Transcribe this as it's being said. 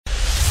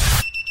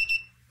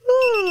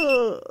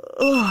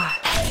Wake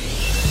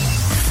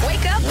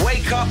up.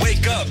 Wake up,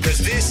 wake up, because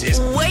this is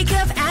Wake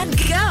up and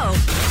go.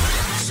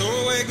 So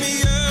wake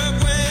me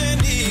up when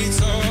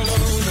it's all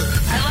over.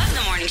 I love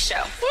the morning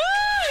show.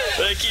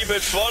 They keep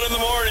it fun in the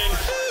morning.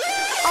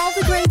 All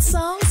the great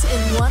songs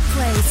in one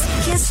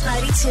place. Kiss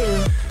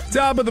 92.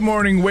 Top of the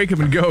morning, wake up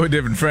and go with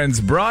different friends.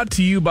 Brought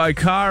to you by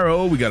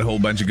Caro. We got a whole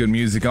bunch of good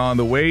music on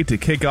the way to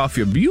kick off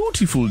your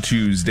beautiful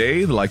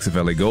Tuesday. The likes of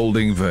Ellie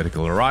Goulding,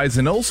 Vertical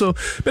Horizon, also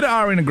a bit of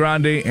Ariana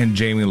Grande and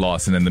Jamie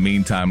Lawson. In the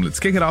meantime,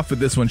 let's kick it off with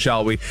this one,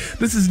 shall we?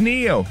 This is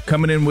Neo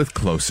coming in with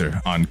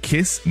Closer on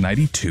Kiss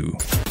 92.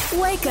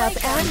 Wake up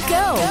and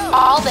go.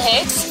 All the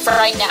hits for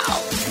right now.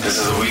 This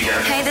is The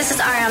Weeknd. Hey, this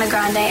is Ariana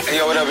Grande. Hey,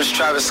 yo, what up? It's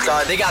Travis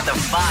Scott. They got the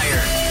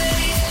fire.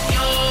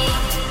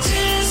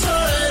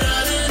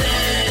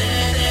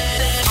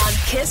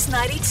 Kiss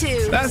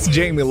 92. That's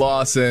Jamie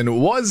Lawson.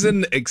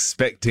 Wasn't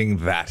expecting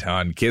that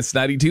on Kiss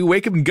 92.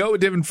 Wake up and go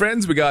with different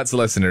friends. We got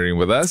Celeste and Irene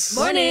with us.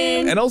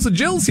 Morning. And also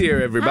Jill's here,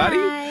 everybody.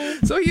 Hi.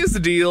 So here's the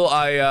deal.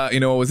 I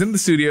was in the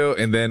studio,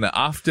 and then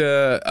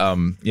after,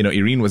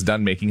 Irene was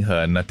done making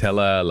her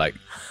Nutella,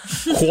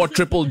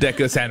 quadruple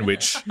decker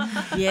sandwich.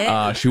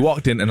 Yeah. She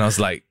walked in, and I was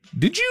like,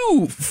 did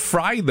you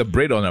fry the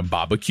bread on a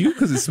barbecue?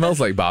 Because it smells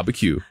like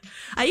barbecue.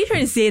 Are you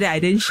trying to say that I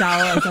didn't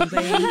shower or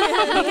something? You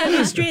can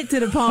be straight to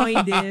the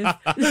point,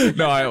 Div.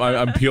 No,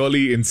 I'm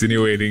purely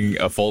insinuating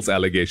a false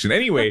allegation.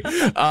 Anyway,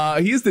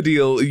 here's the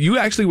deal. You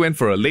actually went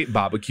for a late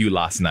barbecue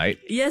last night.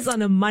 Yes,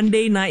 on a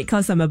Monday night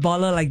because I'm a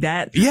baller like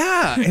that.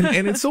 Yeah,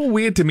 and it's so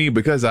weird to me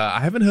because I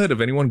haven't heard of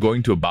anyone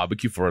going to a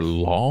barbecue for a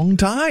long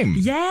time.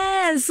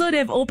 Yeah, so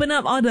they've opened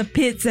up all the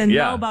pits and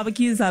now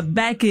barbecues are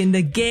back in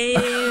the game.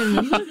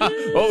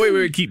 Oh,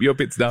 wait, keep your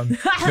pits down.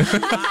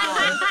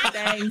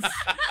 Thanks.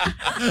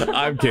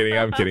 I'm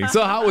kidding.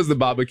 So how was the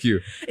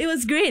barbecue? It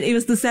was great. It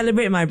was to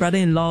celebrate my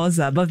brother-in-law's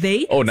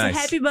birthday. Oh, nice.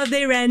 So happy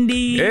birthday,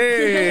 Randy.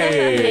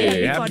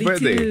 Hey, happy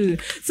 42.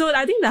 birthday. So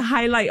I think the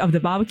highlight of the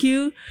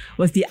barbecue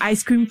was the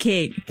ice cream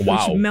cake,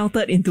 Wow. which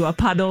melted into a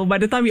puddle by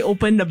the time we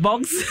opened the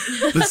box.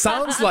 This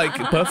sounds like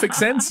perfect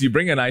sense. You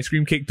bring an ice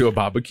cream cake to a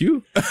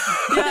barbecue.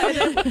 Yeah,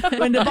 and then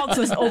when the box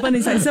was open,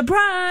 it's like,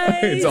 surprise!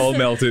 It's all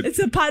melted. It's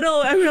a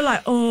puddle. And we were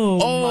like,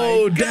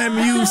 oh my damn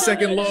you,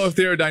 second law of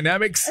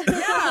thermodynamics.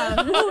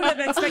 God. Who would have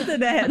expected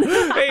that?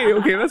 Hey,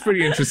 okay, that's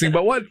pretty interesting.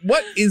 But what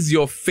is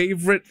your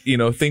favorite,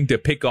 thing to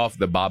pick off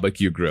the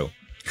barbecue grill?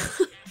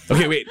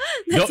 Okay, wait.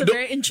 That's a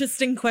very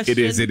interesting question.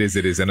 It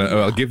is. And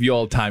I'll give you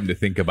all time to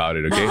think about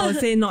it, okay? I would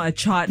say not a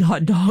charred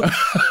hot dog.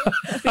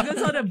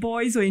 Because all the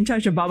boys were in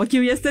charge of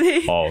barbecue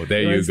yesterday. Oh,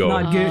 there you go.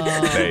 Not good.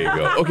 There you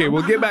go. Okay,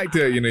 we'll get back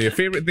to, your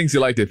favorite things you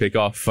like to pick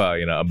off,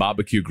 a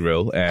barbecue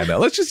grill. And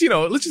let's just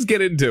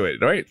get into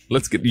it, all right?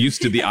 Let's get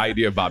used to the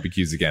idea of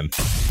barbecues again.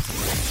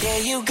 Yeah,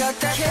 you got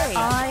that.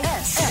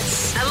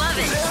 K-I-S-S. I love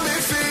it. Let me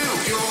feel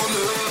your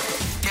love.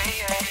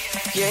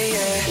 Yeah.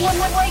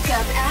 Wake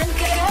up and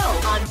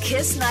go on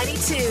Kiss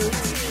 92.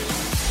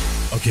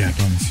 Okay, I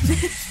promise you.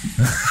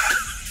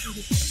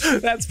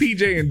 That's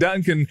PJ and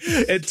Duncan.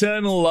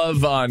 Eternal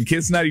Love on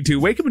Kiss 92.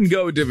 Wake up and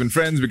go with different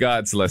friends. We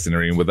got Celeste and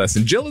Irene with us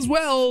and Jill as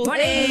well.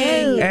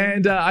 Morning.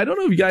 And I don't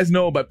know if you guys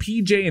know, but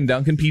PJ and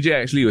Duncan, PJ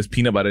actually was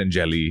peanut butter and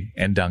jelly,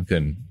 and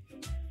Duncan.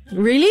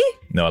 Really?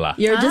 No la.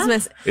 You're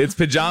just It's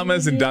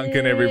pajamas and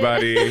Duncan,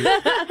 everybody.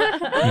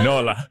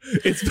 No la.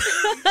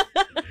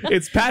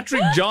 It's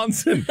Patrick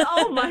Johnson.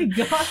 Oh my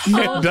gosh.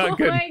 And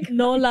Duncan.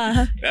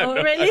 Nola. Oh,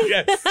 really?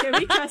 Yes. Can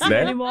we trust him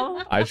There.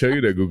 anymore? I show you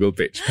the Google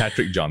page.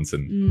 Patrick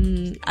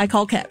Johnson. I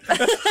call Cap.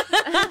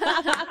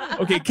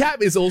 Okay,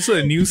 cap is also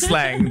a new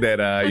slang that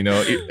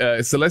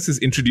Celeste has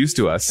introduced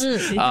to us,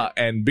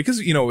 and because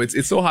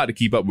it's so hard to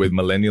keep up with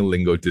millennial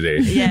lingo today.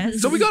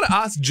 Yes. So we got to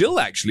ask Jill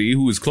actually,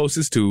 who is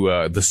closest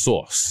to the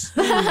source.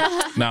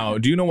 Now,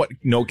 do you know what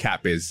no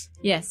cap is?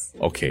 Yes.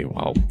 Okay,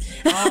 wow.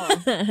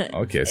 Oh.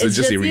 Okay, so It's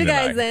just just Irene you and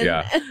I. guys then.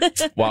 Yeah.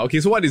 Wow. Okay,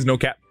 so what is no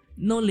cap?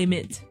 No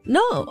limit.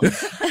 No.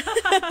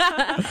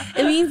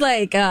 It means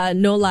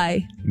no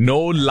lie. No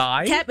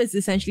lie. Cap is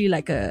essentially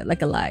like a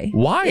lie.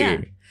 Why?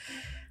 Yeah.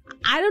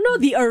 I don't know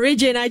the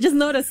origin. I just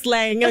know the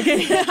slang.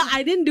 Okay.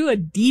 I didn't do a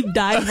deep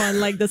dive on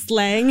the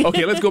slang.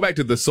 Okay, let's go back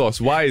to the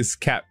source. Why is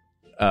cap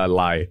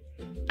lie?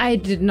 I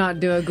did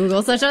not do a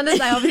Google search on this.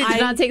 I obviously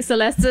did not take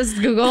Celeste's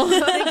Google. I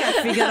think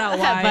I figured out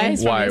why.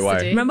 advice from Why?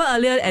 yesterday. Remember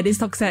earlier at this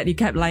talk set, you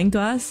kept lying to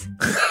us?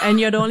 And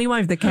you're the only one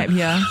with the cap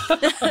here.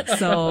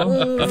 So,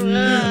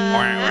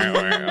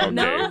 Okay.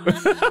 No?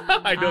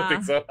 I don't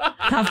think so.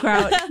 tough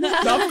crowd.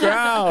 Tough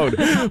crowd.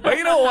 But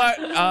you know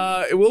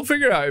what? We'll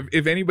figure out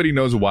if anybody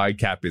knows why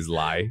cap is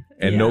lie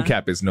and no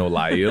cap is no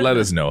lie. You let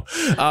us know.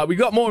 We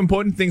got more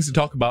important things to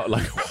talk about.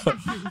 Like,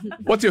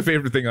 what's your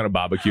favorite thing on a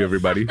barbecue,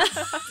 everybody?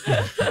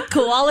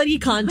 Quality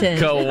content.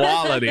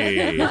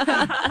 Quality.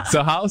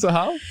 So how?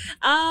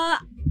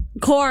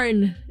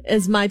 Corn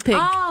is my pick.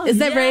 Oh, is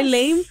that very yes.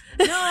 lame?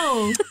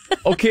 No.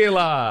 Okay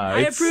lah.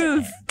 I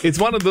approve. It's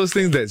one of those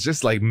things that's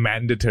just like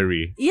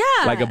mandatory. Yeah.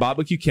 Like a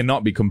barbecue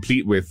cannot be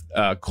complete with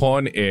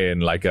corn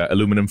in like a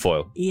aluminum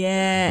foil.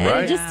 Yeah. And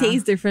Right? it just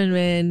tastes different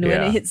when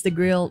Yeah. it hits the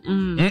grill.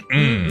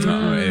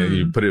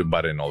 You put it in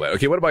butter and all that.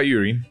 Okay, what about you,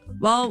 Irene?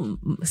 Well,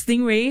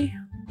 stingray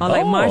or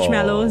like Oh.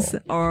 marshmallows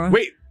or...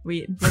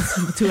 Wait,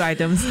 that's 2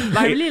 items. But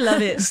I really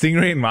love it.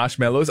 stingray and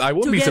marshmallows. I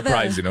wouldn't be Together.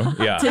 surprised, you know.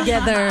 Yeah.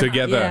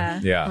 Together.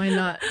 Yeah. Why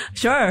not?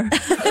 Sure.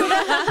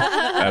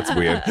 That's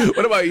weird.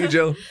 What about you,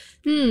 Jill?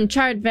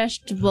 Charred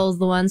vegetables,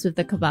 the ones with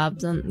the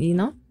kebabs on,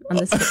 on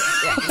the stick.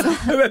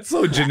 Yeah. That's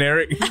so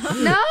generic.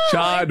 No,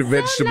 Charred it's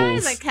vegetables. So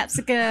nice, like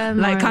capsicum,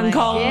 Like or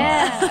kangkong.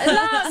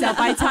 yeah, Xiao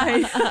bai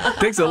cai.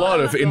 Takes a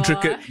lot of God.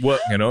 intricate work,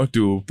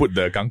 to put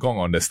the kangkong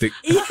on the stick.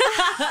 And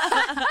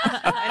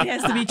it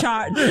has to be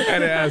charred.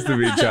 And it has to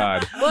be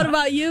charred. What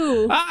about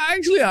you?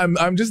 Actually,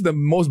 I'm just the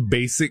most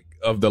basic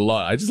of the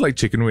lot. I just like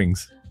chicken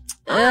wings.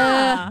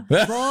 Boring.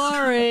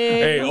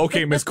 Hey,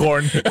 okay, Miss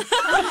Corn.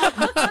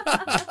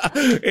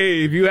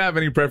 Hey, if you have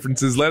any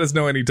preferences, let us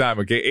know anytime,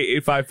 okay?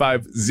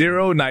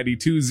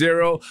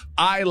 8855-0920.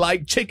 I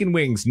like chicken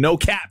wings, no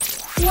cap.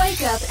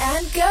 Wake up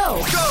and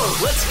go. Go,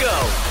 let's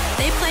go.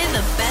 They play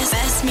the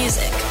best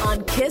music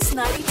on Kiss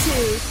 92.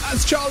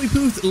 That's Charlie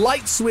Puth,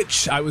 Light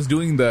Switch. I was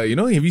doing the,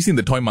 have you seen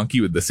the toy monkey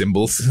with the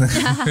cymbals?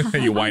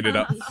 You wind it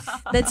up.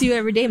 That's you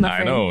every day, my I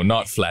friend. know,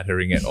 not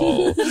flattering at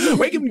all.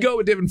 Wake up and go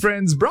with different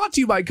friends. Brought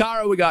to you by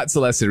Cara. We got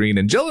Celeste, Irene,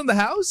 and Jill in the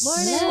house.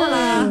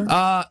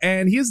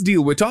 And here's the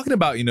deal. We're talking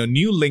about,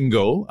 new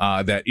lingo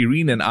that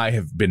Irene and I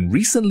have been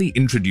recently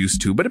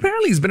introduced to, but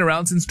apparently it's been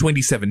around since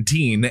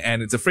 2017,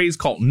 and it's a phrase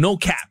called no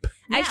cap.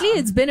 Actually,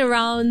 it's been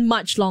around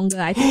much longer.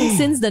 I think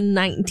since the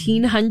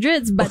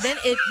 1900s, but then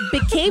it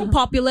became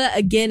popular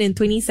again in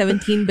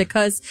 2017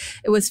 because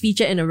it was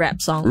featured in a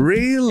rap song.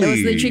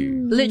 Really? It was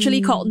literally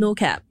called No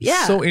Cap.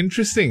 Yeah. So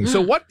interesting. So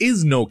what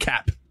is no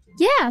cap?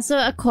 Yeah, so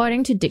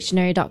according to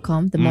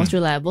dictionary.com, the most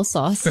reliable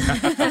source,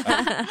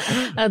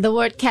 the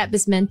word cap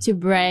is meant to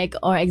brag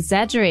or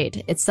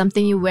exaggerate. It's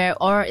something you wear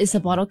or is a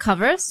bottle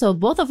cover, so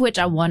both of which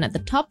are worn at the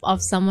top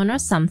of someone or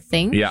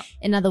something. Yeah.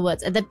 In other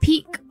words, at the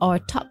peak or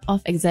top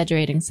of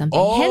exaggerating something.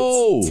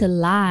 Oh. Hence, to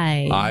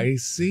lie. I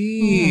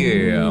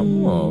see.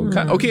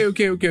 Okay.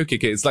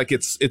 It's like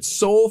it's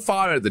so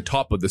far at the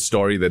top of the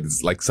story that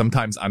it's like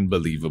sometimes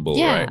unbelievable,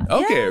 Yeah. right?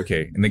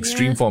 Okay. An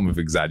extreme form of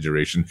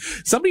exaggeration.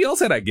 Somebody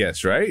else had, I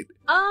guess, right?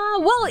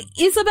 Well,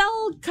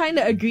 Isabel kind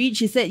of agreed.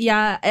 She said,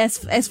 yeah,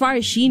 as far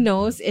as she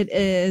knows, it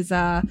is,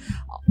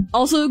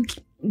 also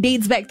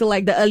dates back to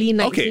like the early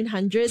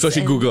 1900s. So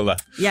she and- Googled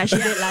that. Yeah, she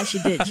did. She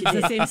did.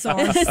 The same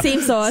source.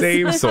 Same source.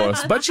 Same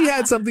source. But she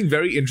had something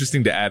very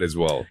interesting to add as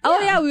well. Oh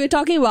yeah, we were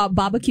talking about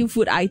barbecue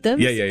food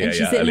items. Yeah, And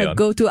she yeah, said early her on.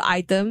 go-to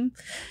item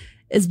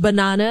is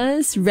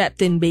bananas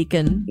wrapped in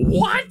bacon.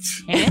 What?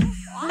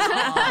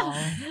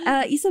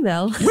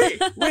 Isabel.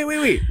 Wait.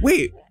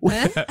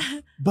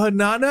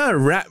 Banana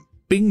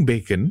wrapping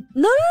bacon?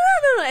 No.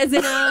 As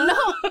in,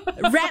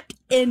 wrapped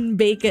in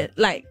bacon.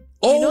 Like,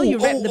 you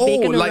wrap the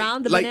bacon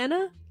around the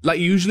banana? Like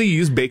usually you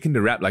use bacon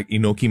to wrap like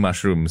enoki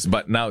mushrooms,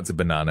 but now it's a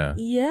banana.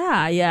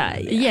 Yeah.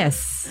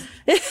 Yes.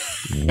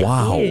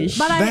 Wow. Ish.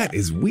 But That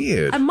is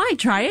weird. I might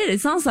try it.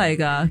 It sounds like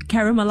a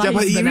caramelized Yeah,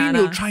 but Irene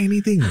banana. will try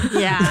anything.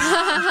 Yeah.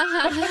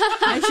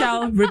 I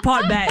shall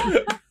report back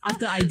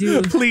after I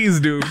do.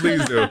 Please do.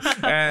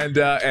 And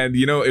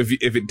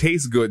if it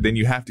tastes good, then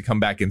you have to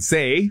come back and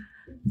say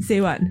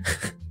Say what?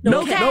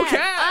 no cap.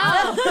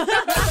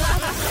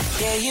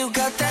 Yeah, you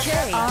got that.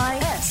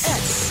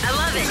 K-I-S. I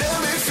love it.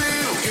 Let me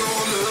feel your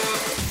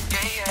love.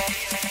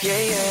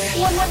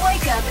 Yeah.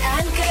 Wake up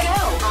and go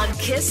on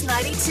Kiss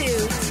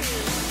 92.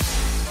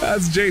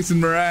 That's Jason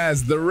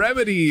Mraz, The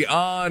Remedy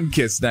on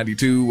Kiss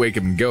 92. Wake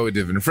up and go with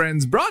different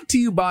friends. Brought to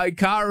you by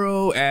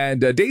Caro.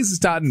 And days are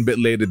starting a bit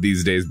later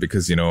these days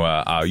because,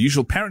 our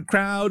usual parent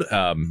crowd,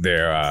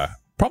 they're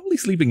probably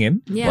sleeping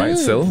in, right?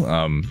 Still,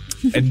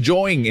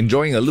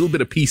 enjoying a little bit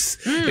of peace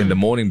in the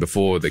morning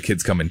before the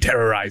kids come and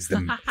terrorize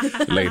them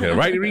later.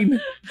 Right, Irene?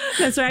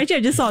 That's right. Actually,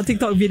 I just saw a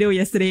TikTok video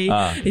yesterday.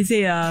 They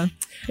say,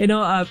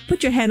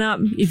 put your hand up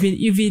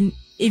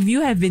if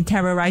you have been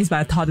terrorized by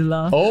a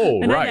toddler.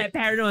 Oh, and right. then that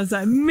parent was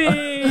like, me.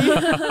 Ain't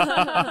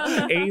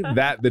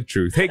that the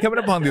truth? Hey, coming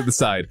up on the other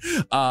side,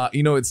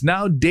 it's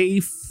now day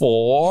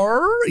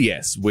 4.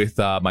 Yes, with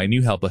my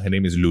new helper. Her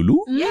name is Lulu.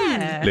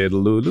 Yeah.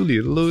 Little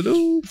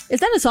Lulu. Is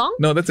that a song?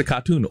 No, that's a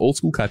cartoon, old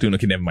school cartoon.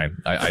 Okay, never mind.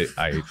 I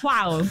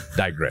Wow.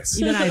 digress.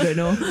 Even I don't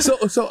know.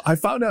 So I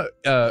found out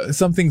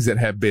some things that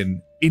have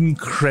been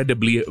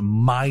incredibly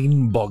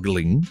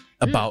mind-boggling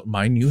about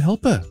my new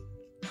helper.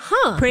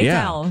 Pray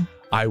Yeah. tell.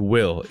 I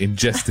will in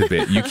just a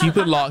bit. You keep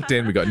it locked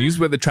in. We got news,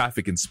 weather,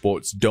 traffic, and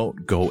sports.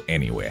 Don't go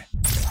anywhere.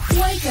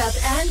 Wake up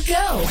and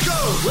go.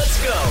 Go, let's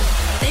go.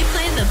 They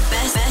play the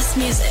best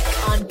music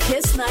on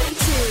Kiss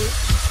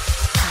 92.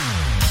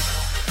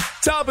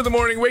 Top of the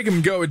morning, wake 'em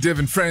and go with Div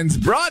and Friends,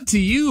 brought to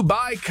you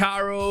by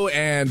Caro.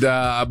 And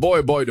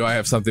boy, do I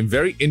have something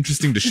very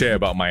interesting to share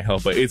about my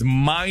helper. It's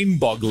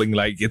mind-boggling.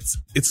 Like it's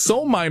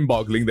so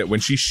mind-boggling that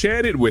when she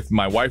shared it with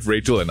my wife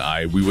Rachel and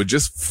I, we were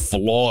just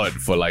floored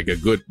for like a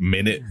good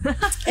minute.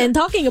 And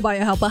talking about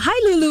your helper, hi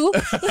Lulu.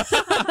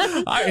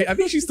 I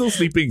think she's still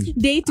sleeping.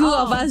 Day 2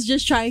 of us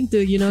just trying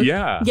to,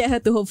 Yeah. get her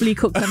to hopefully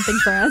cook something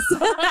for us.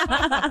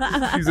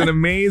 She's an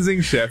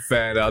amazing chef,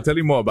 and I'll tell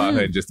you more about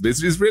her in just a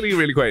bit. It's really,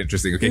 really quite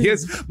interesting. Okay,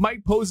 Here's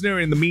Mike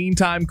Posner in the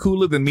meantime,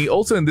 Cooler Than Me.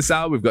 Also in this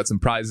hour, we've got some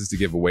prizes to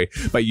give away,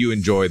 but you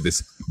enjoy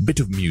this bit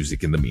of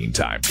music in the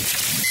meantime.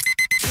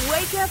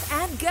 Wake up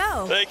and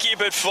go They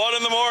keep it fun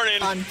in the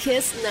morning. on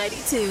Kiss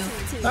 92.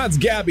 That's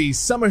Gabby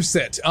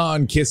Somerset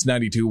on Kiss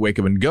 92. Wake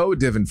up and go.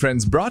 Div and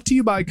Friends brought to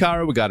you by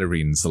Cara. We got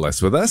Irene and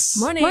Celeste with us.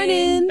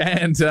 Morning.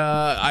 And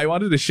I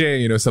wanted to share,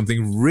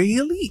 something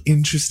really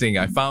interesting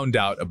I found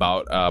out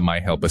about my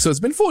helper. So it's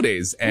been 4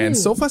 days, and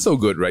so far so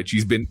good, right?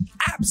 She's been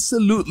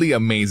absolutely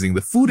amazing.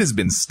 The food has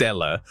been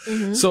stellar.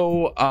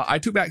 So I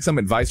took back some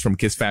advice from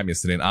Kiss Fam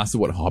yesterday and asked her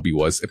what her hobby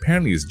was.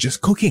 Apparently it's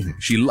just cooking.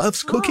 She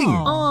loves cooking.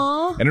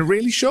 Aww. And it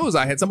really shows.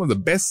 I had some of the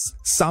best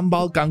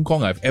sambal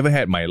kangkong I've ever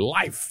had in my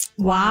life.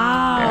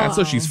 Wow. Yeah,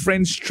 so she's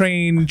French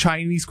trained,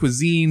 Chinese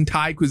cuisine,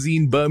 Thai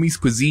cuisine, Burmese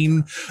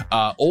cuisine,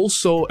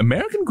 also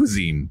American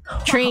cuisine.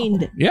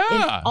 Trained.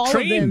 Yeah, all of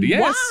trained. them.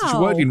 Yes, Wow. she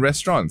worked in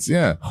restaurants.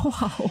 Yeah. Wow.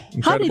 How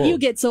Incredible. did you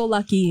get so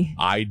lucky?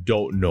 I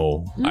don't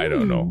know. I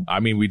don't know. I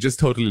mean, we just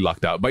totally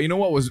lucked out. But you know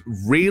what was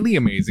really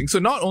amazing? So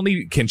not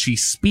only can she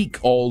speak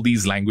all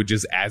these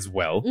languages as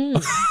well,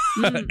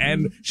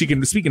 and she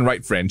can speak and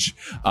write French,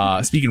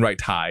 speak and write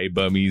Thai,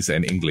 Burmese,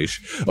 and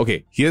English.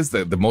 Okay, here's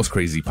the most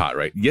crazy part,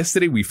 right?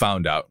 Yesterday we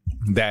found out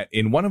that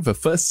in one of her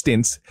first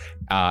stints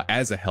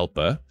as a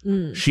helper,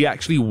 she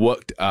actually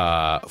worked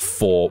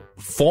for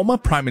former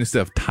Prime Minister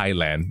of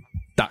Thailand,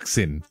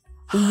 Thaksin.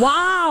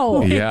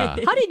 Wow. Yeah.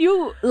 How did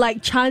you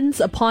chance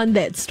upon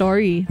that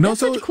story? No, That's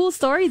so- such a cool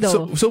story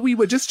though. So we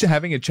were just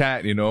having a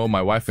chat,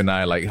 my wife and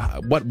I, like,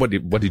 what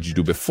did you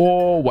do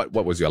before? What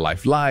was your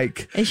life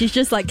like? And she's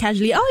just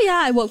casually, oh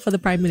yeah, I work for the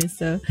Prime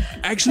Minister.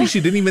 Actually, she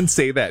didn't even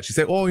say that. She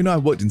said, oh, I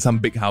worked in some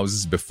big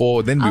houses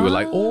before. Then we were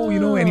like, oh,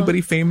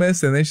 anybody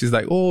famous? And then she's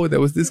like, oh, there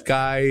was this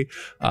guy.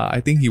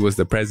 I think he was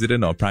the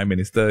president or prime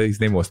minister. His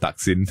name was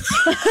Thaksin.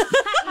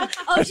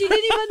 Oh, she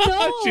didn't even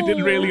know. She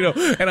didn't really know.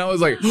 And I was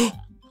like,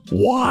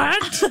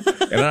 what?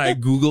 And then I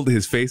Googled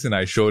his face and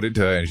I showed it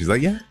to her and she's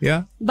like, yeah.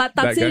 But that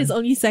guy. Thaksin is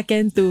only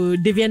second to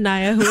Divyan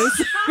Nair, who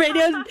is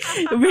radio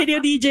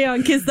DJ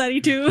on Kiss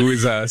 92. Who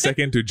is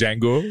second to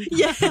Django,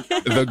 Yeah.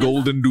 the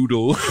golden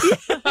doodle.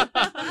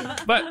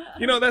 But,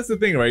 that's the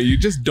thing, right? You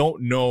just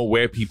don't know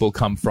where people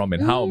come from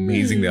and how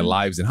amazing their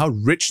lives and how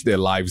rich their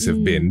lives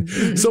have been.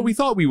 So we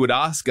thought we would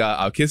ask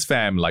our Kiss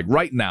fam,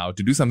 right now,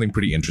 to do something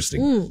pretty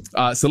interesting.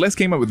 Celeste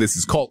came up with this.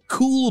 It's called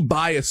Cool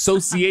by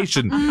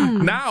Association.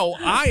 Now,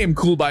 I am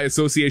cool by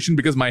association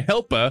because my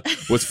helper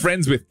was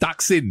friends with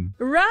Thaksin.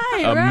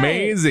 Right.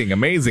 Amazing.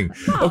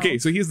 Okay,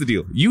 so here's the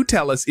deal. You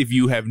tell us if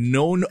you have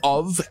known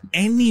of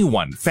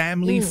anyone,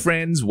 family,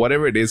 friends,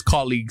 whatever it is,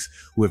 colleagues,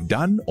 who have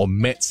done or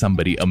met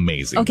somebody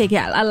amazing. Okay,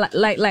 yeah.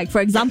 Like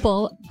for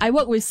example, I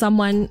work with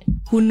someone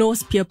who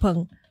knows Pierre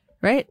Peng,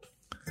 right?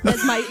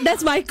 That's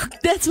my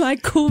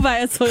cool by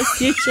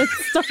association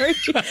story.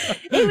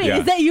 Hey, wait, Yeah.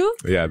 is that you?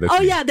 Yeah, that's Oh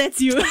me. yeah,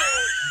 that's you.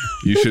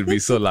 You should be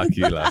so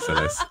lucky,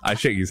 Celeste. I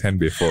shake his hand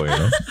before,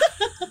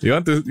 You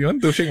want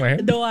to shake my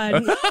hand? Don't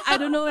want. I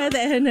don't know where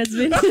that hand has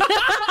been.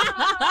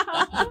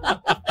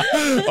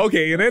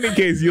 Okay, in any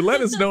case, you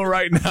let us know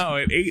right now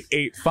at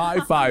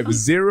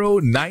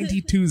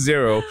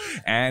 88550920,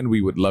 and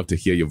we would love to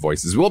hear your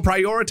voices. We'll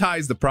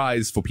prioritize the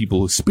prize for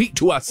people who speak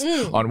to us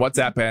on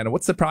WhatsApp. And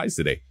what's the prize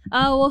today?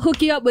 We'll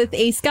hook you up with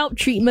a scalp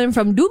treatment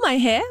from Do My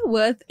Hair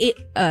worth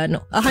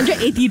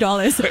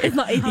 $180. It's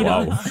not $80.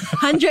 Wow.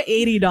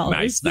 $180.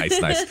 Nice.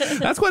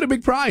 That's quite a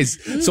big prize.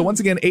 So once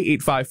again,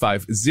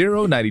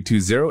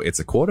 88550920. It's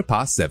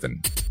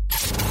 7:15.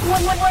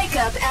 Wake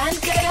up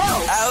and go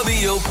I'll be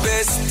your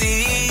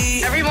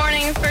bestie. Every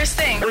morning, first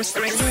thing.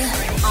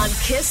 on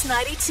Kiss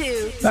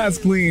 92. That's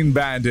Clean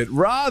Bandit.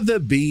 Rather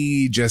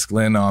be Jess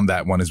Glenn on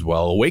that one as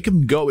well. Wake up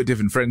and go with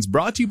different friends.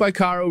 Brought to you by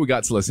Caro. We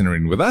got Celeste and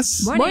Irene with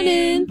us.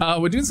 Morning.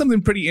 We're doing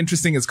something pretty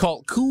interesting. It's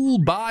called Cool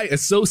by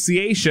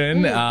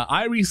Association.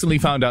 I recently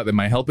found out that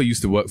my helper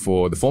used to work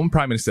for the former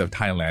Prime Minister of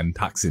Thailand,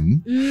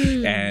 Thaksin.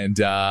 And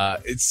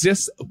it's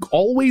just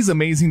always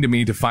amazing to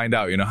me to find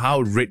out,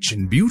 how rich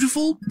and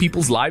beautiful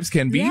people's lives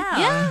can be.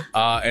 Yeah.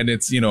 And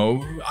it's,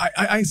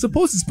 I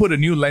suppose it's put a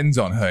new lens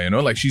on her,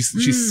 like she's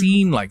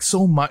seen like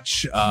so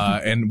much,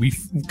 and we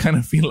kind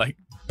of feel like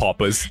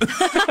paupers.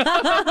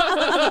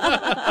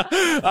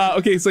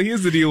 Okay, so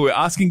here's the deal. We're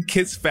asking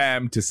Kids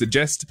Fam to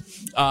suggest,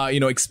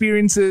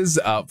 experiences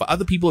for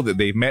other people that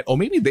they've met, or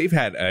maybe they've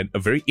had a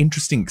very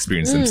interesting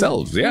experience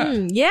themselves. Yeah.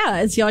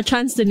 Yeah, it's your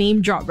chance to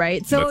name drop,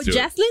 right? So Let's do it.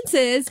 Jocelyn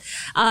says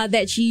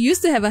that she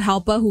used to have a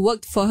helper who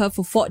worked for her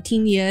for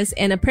 14 years,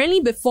 and apparently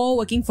before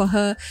working for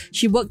her,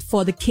 she worked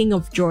for the King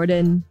of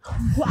Jordan.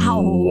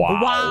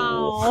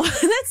 Wow.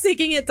 That's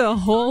taking it to a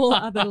whole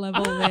other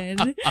level,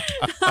 man.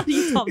 How do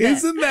you top that?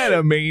 Isn't that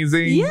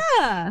amazing?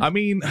 Yeah. I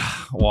mean,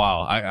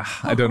 wow.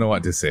 I don't know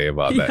what to say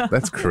about that.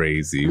 That's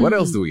crazy. What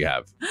else do we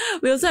have?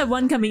 We also have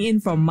one coming in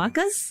from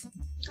Marcus.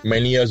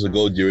 Many years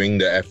ago during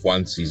the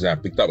F1 season, I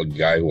picked up a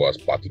guy who was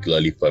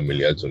particularly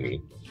familiar to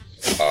me.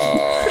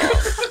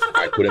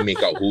 I couldn't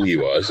make out who he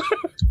was,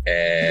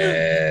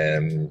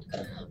 and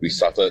we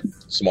started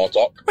small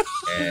talk,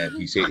 and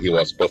he said he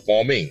was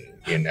performing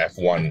in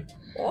F1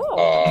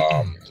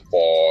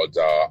 for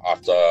the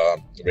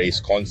after Ray's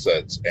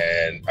concerts,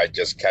 and I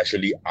just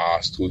casually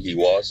asked who he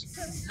was.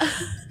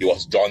 He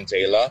was John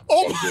Taylor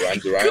from Duran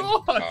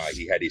Duran.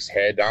 He had his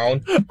hair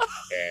down,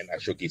 and I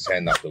shook his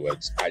hand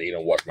afterwards. I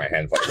didn't wash my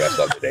hand for the rest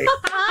of the day.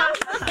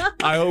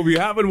 I hope you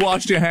haven't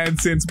washed your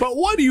hands since. But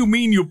what do you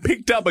mean you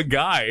picked up a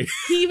guy?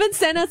 He even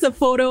sent us a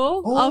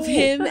photo of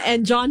him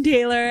and John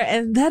Taylor,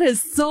 and that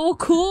is so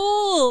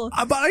cool.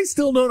 But I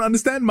still don't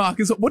understand,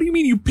 Marcus. What do you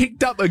mean you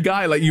picked up a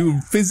guy? Like you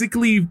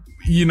physically,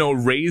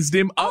 raised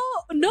him up?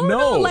 Oh,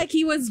 no. Like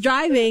he was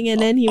driving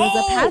and then he was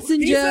a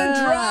passenger. He's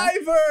a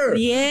driver.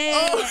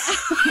 Yeah.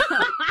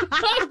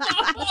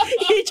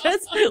 He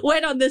just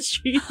went on the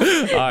street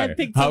and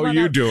picked How are someone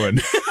you up. doing?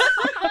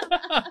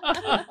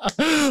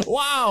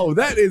 Wow,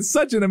 that is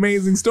such an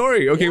amazing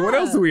story. Okay, what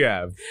else do we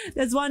have?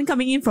 There's one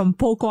coming in from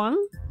Po Kwang.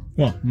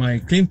 Well, my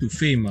claim to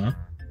fame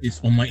is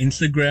on my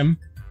Instagram.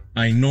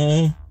 I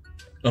know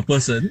a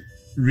person,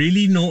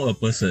 really know a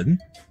person,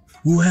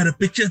 who had a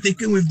picture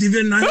taken with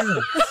Divyan Nair.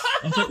 I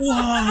was like,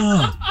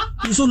 wow,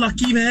 you're so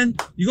lucky, man.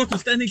 You got to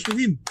stand next to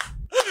him.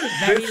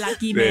 Very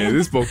lucky, Yeah, man.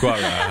 this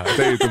Pokwang, I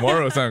tell you,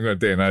 tomorrow I'm going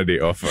to take another day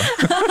off. That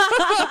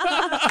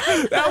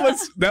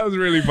was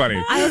really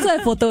funny. I also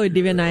have a photo with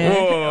Divya Nair.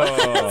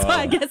 Oh. So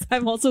I guess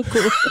I'm also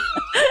cool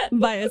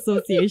by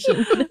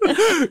association.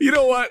 You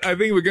know what? I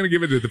think we're going to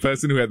give it to the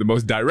person who had the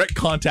most direct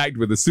contact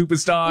with the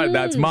superstar.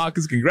 That's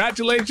Marcus.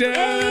 Congratulations.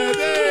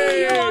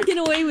 Hey, you're walking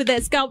away with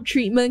that scalp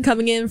treatment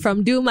coming in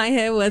from Do My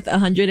Hair with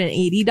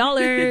 $180.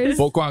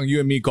 Pokwang, you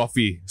and me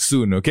coffee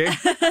soon, okay?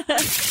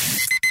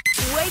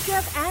 Wake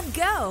up and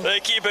go They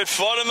keep it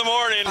fun in the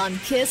morning. on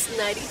Kiss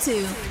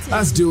 92.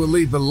 That's Dua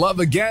Lipa, Love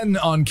Again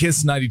on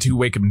Kiss 92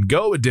 Wake Up and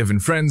Go with Div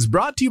and Friends.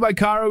 Brought to you by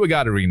Cara. We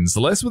got Irene and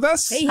Celeste with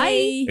us.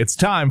 Hey. It's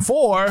time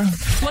for...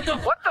 What the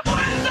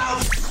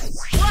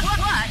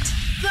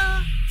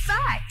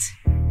fact?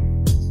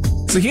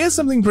 So here's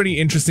something pretty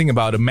interesting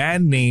about a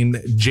man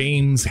named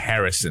James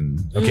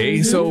Harrison.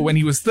 Okay, so when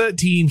he was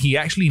 13, he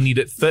actually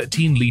needed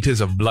 13 liters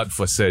of blood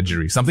for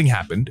surgery. Something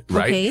happened,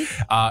 right? Okay.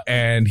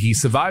 And he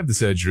survived the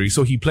surgery,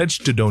 so he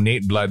pledged to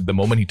donate blood the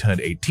moment he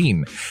turned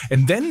 18.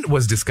 And then it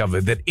was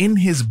discovered that in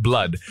his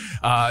blood,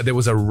 there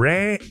was a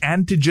rare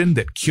antigen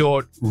that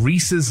cured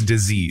Rhesus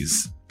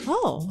disease.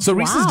 Oh, So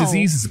Rhesus wow.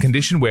 disease is a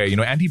condition where,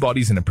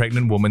 antibodies in a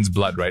pregnant woman's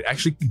blood, right,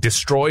 actually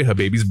destroy her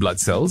baby's blood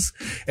cells,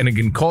 and it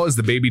can cause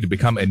the baby to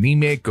become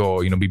anemic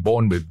or, be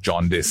born with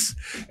jaundice.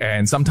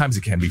 And sometimes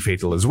it can be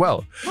fatal as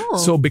well. Oh.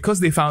 So because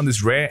they found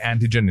this rare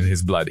antigen in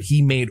his blood,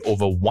 he made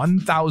over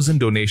 1,000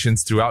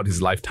 donations throughout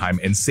his lifetime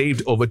and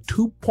saved over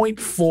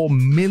 2.4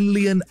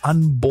 million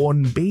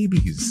unborn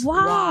babies.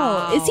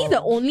 Wow. Is he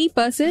the only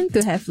person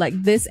to have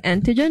this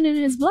antigen in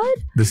his blood?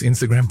 This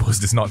Instagram post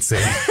does not say.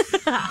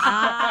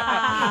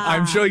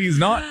 I'm sure he's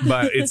not,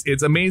 but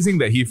it's amazing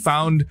that he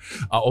found,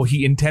 or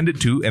he intended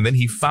to, and then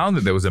he found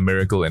that there was a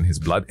miracle in his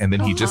blood, and then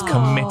he just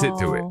committed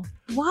to it.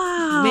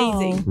 Wow.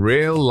 Amazing.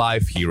 Real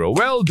life hero.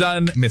 Well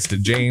done, Mr.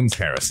 James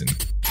Harrison.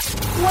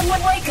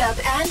 Wake up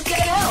and go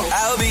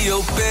I'll be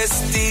your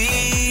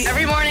bestie.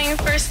 Every morning,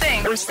 first thing.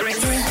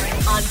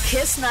 on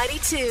Kiss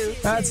 92.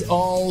 That's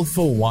all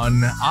for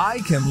one. I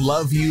can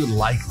love you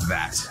like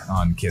that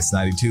on Kiss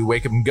 92.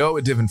 Wake up and go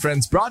with Div and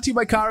Friends. Brought to you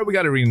by Cara. We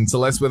got Irene and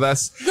Celeste with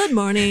us. Good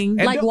morning.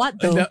 And Like no- what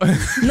though?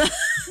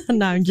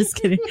 No, I'm just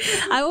kidding.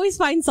 I always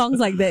find songs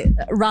like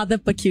that rather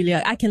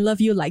peculiar. I can love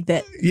you like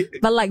that.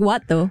 But like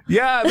what though?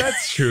 Yeah,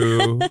 that's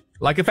true.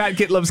 Like a fat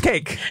kid loves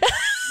cake.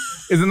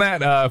 Isn't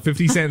that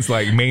 50 Cent's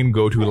main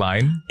go-to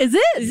line? Is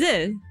it? Is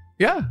it?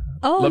 Yeah.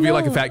 Oh, love you no.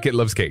 like a fat kid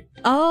loves cake.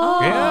 Oh.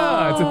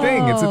 Yeah, it's a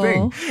thing. It's a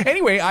thing.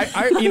 Anyway,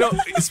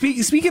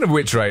 speaking of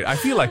which, right, I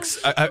feel like,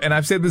 and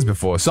I've said this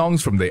before,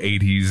 songs from the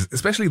 80s,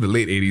 especially the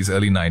late 80s,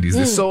 early 90s,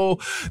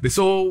 they're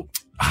so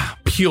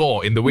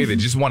pure in the way they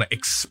just want to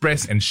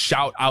express and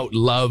shout out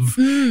love,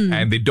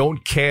 and they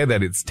don't care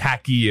that it's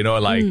tacky,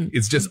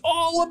 it's just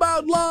all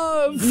about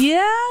love.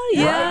 Yeah,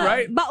 yeah.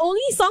 Right. But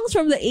only songs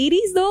from the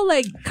 80s though,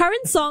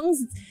 current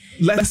songs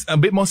A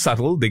bit more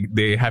subtle.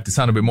 They have to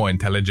sound a bit more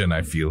intelligent,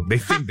 I feel. They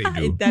think they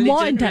do.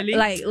 more Really?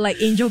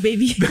 like Angel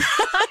Baby.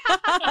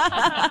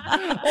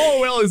 Oh,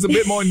 well, it's a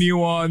bit more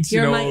nuanced,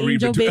 You're my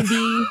read angel,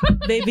 between- baby.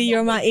 Baby,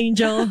 you're my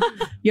angel.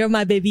 You're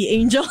my baby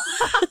angel.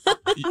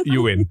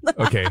 You win.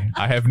 Okay.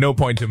 I have no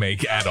point to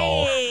make at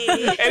all.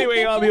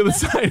 Anyway, on the other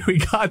side, we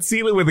got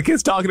Seela with a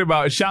Kiss talking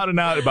about, shouting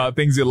out about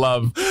things you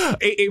love.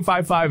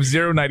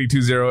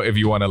 8855-0920 if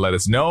you want to let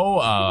us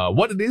know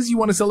what it is you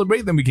want to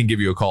celebrate, then we can give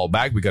you a call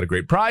back. We got a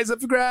great prize up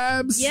for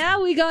grabs. Yeah,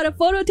 we got a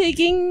photo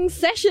taking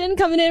session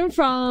coming in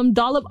from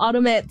Dollop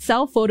Automat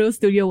Self Photo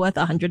Studio worth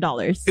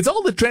 $100. It's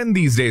all the trend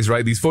these days,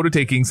 right? These photo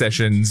taking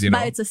sessions,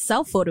 But it's a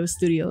self photo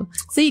studio.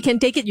 So you can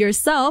take it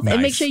yourself and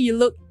make Nice. sure you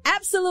look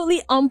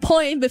absolutely on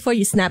point before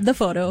you snap the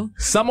photo.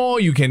 Some more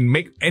you can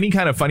make any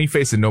kind of funny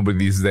face and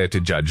nobody's there to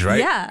judge, right?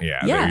 Yeah,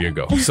 Yeah, yeah. there you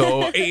go.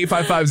 So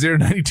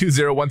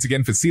 8855-0920 once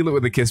again for Seal It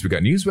with a Kiss. We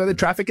got news, weather,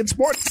 traffic, and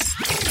sports.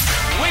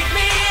 Wake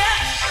me up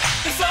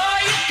before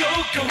you go.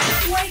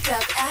 Wake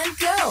up and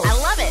go I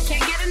love it.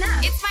 Can't get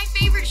enough. It's my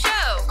favorite show.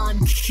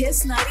 on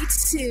Kiss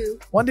 92.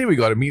 One day we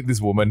got to meet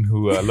this woman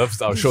who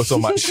loves our show so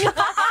much.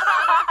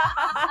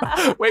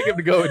 Wake up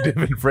to go with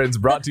different friends,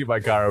 brought to you by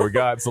Cara. We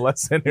got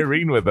Celeste and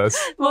Irene with us.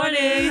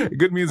 Morning.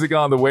 Good music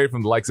on the way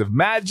from the likes of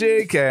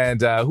Magic.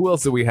 And who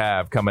else do we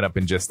have coming up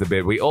in just a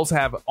bit? We also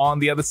have on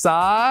the other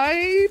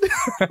side,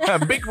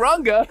 Big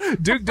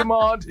Runga, Duke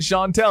Dumont,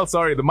 Chantel.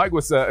 Sorry, the mic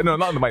was, no,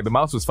 not the mic. The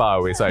mouse was far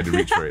away, so I had to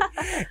reach for it.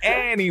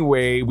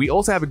 Anyway, we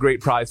also have a great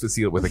prize for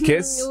Seal It With a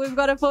Kiss. We've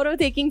got a photo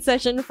taking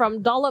session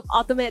from Dollop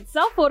Ultimate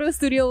Self Photo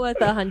Studio worth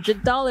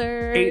 $100.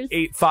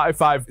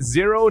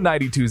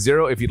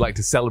 88550920 if you'd like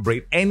to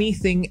celebrate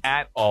anything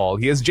at all.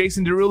 Here's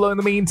Jason Derulo in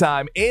the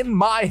meantime, In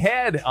My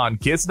Head on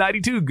Kiss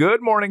 92.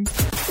 Good morning.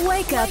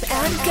 Wake up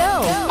and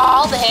go.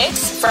 All the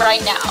hits for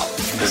right now.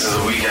 This is The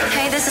Weeknd.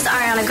 Hey, this is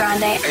Ariana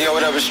Grande. Hey, yo,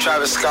 what up? It's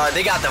Travis Scott.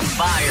 They got the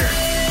fire.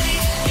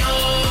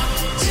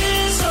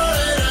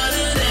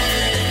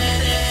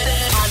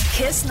 On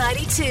Kiss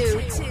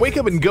 92. Wake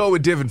up and go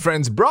with Div and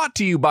Friends, brought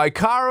to you by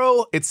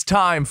Caro. It's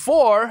time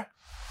for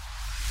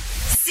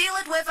Seal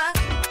it with a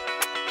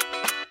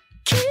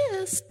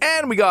kiss.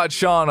 And we got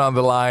Sean on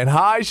the line.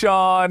 Hi,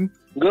 Sean.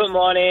 Good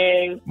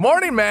morning.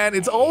 Morning, man.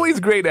 It's always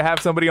great to have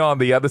somebody on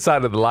the other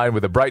side of the line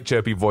with a bright,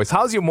 chirpy voice.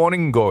 How's your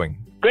morning going?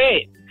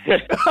 Great.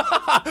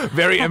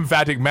 Very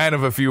emphatic man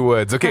of a few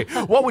words. Okay,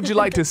 what would you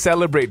like to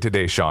celebrate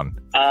today, Sean?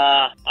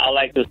 I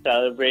like to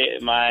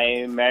celebrate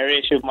my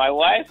marriage with my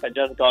wife. I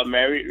just got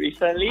married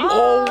recently.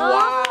 Oh,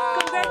 wow.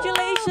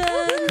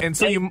 Congratulations. And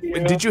so Thank you.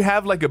 did you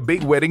have like a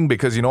big wedding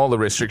because, all the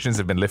restrictions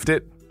have been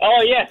lifted?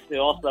 Oh, yes. It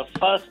was the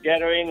first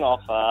gathering of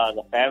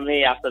the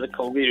family after the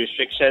COVID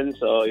restrictions,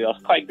 so it was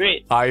quite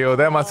great. Ayo,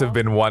 that must have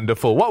been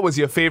wonderful. What was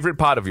your favorite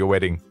part of your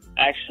wedding?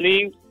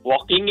 Actually,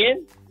 walking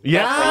in.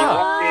 Yeah. When you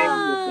walk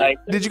in, like,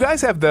 Did you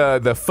guys have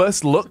the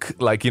first look,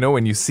 like,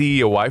 when you see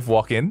your wife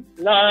walk in?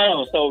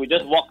 no. So we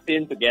just walked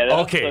in together.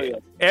 Okay, So,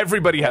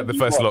 everybody had the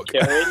first look.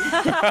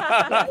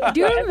 Do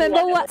you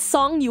remember what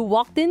song you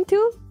walked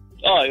into?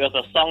 Oh, it was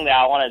a song that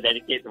I want to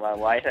dedicate to my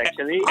wife,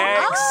 actually.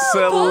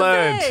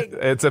 Excellent. perfect.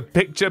 It's a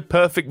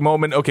picture-perfect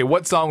moment. Okay,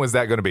 what song was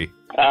that going to be?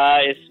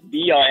 It's Be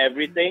Your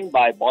Everything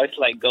by Boys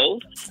Like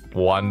Girls.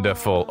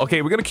 Wonderful.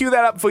 Okay, we're going to cue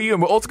that up for you,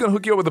 and we're also going to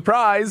hook you up with a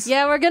prize.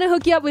 Yeah, we're going to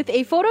hook you up with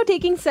a photo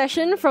taking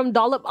session from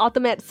Dollop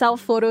Ultimate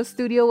Self Photo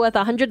Studio worth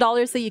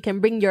 $100 so you can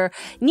bring your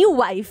new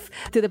wife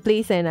to the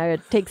place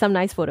and take some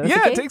nice photos.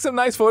 Yeah, okay? take some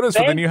nice photos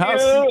for the Thank new house.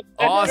 you.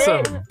 That's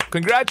Awesome. great.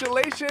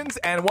 Congratulations.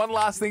 And one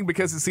last thing,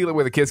 because to seal it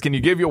with a kiss, can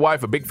you give your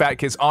wife a big fat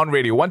kiss on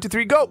radio? 1, 2,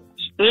 3, go.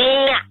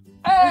 Mwah.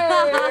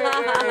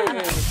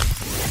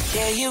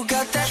 Yeah, you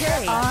got that.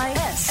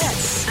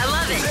 K-I-S. I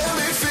love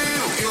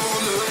it.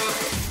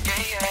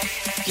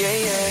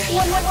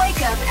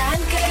 Wake up and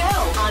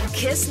go on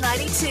Kiss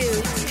 92.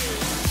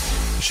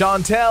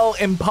 Chantel,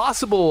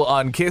 Impossible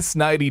on Kiss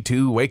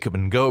 92. Wake up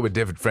and go with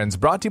David Friends.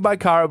 Brought to you by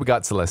Cara. We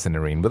got Celeste and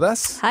Irene with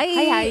us. Hi.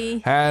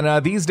 Hi.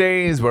 And these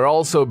days, we're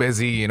all so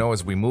busy,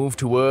 as we move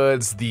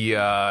towards the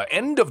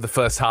end of the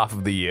first half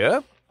of the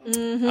year.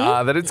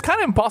 That it's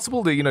kind of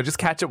impossible to, just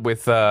catch up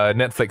with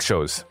Netflix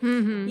shows.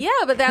 Yeah,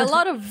 but there are a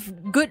lot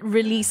of good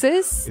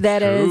releases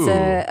that is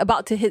true.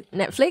 about to hit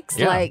Netflix.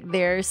 Yeah. Like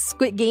there's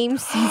Squid Game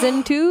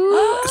Season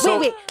 2. So-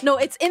 wait. No,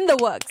 it's in the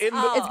works.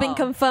 It's been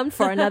confirmed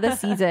for another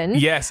season.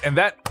 Yes, and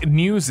that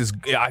news is,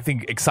 I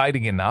think,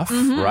 exciting enough,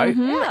 right?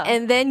 Yeah.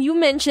 And then you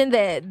mentioned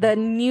that the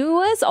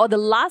newest or the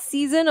last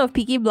season of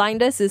Peaky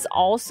Blinders is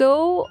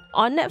also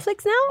on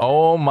Netflix now.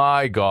 Oh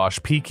my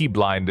gosh, Peaky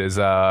Blinders.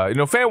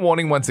 Fair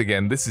warning once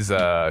again, this is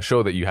a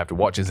show that you have to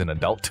watch as an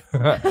adult.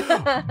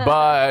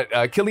 But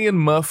Cillian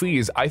Murphy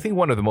is, I think,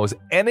 one of the most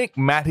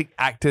enigmatic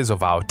actors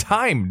of our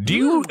time. Do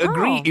you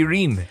agree,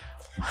 Irene?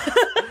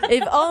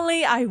 If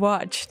only I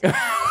watched,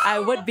 I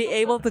would be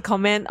able to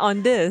comment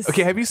on this.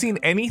 Okay, have you seen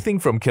anything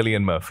from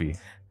Cillian Murphy?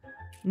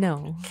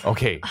 No.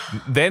 Okay,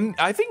 then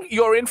I think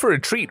you're in for a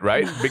treat,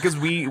 right? Because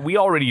we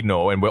already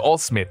know and we're all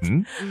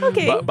smitten.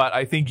 Okay. But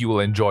I think you will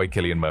enjoy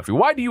Cillian Murphy.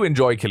 Why do you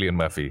enjoy Cillian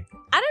Murphy?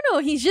 I don't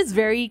know. He's just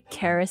very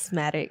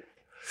charismatic.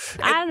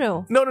 I don't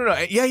know. No.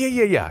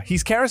 Yeah.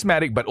 He's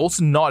charismatic, but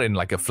also not in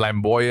like a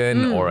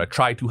flamboyant or a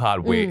try too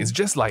hard way. It's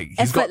just like he's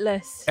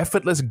Effortless. got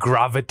effortless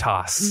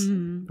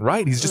gravitas,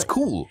 right? He's just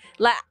cool.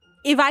 Like,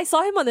 if I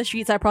saw him on the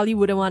streets, I probably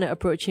wouldn't want to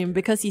approach him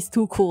because he's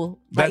too cool.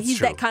 Like, That's he's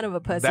true. that kind of a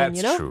person,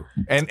 That's true.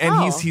 And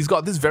Oh. he's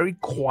got this very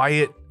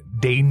quiet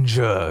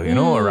danger,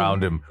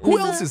 around him. Who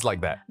else is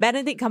like that?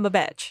 Benedict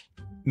Cumberbatch.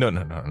 No,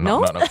 No?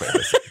 not quite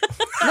the same.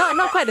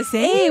 Not quite the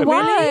same. Hey,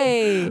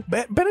 Really?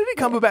 why? Benedict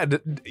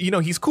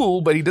Cumberbatch, he's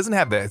cool, but he doesn't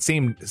have that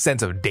same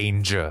sense of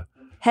danger.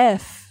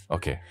 Hef.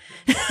 Okay.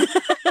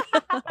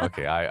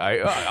 Okay,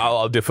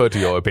 I'll defer to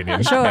your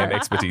opinion Sure. and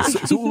expertise.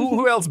 So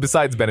who else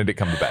besides Benedict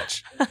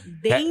Cumberbatch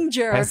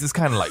Danger. has this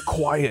kind of like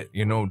quiet,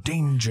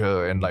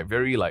 danger and like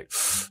very like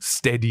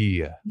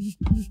steady?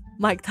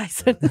 Mike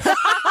Tyson.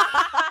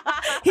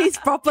 He's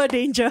proper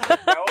danger.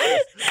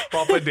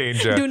 Proper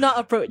danger. Do not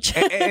approach.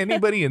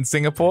 Anybody in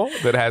Singapore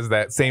that has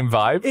that same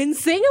vibe? In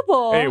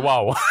Singapore. Hey,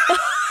 wow.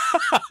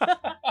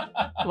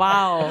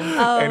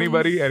 Wow.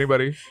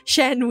 Anybody?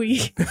 Shan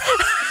Wei.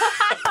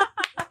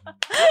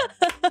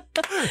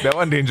 That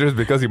one dangerous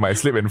because he might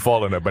slip and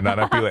fall on a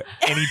banana peel at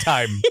any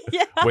time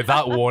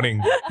without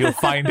warning. He'll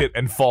find it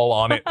and fall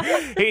on it.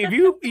 Hey, if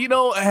you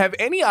have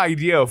any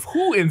idea of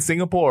who in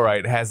Singapore,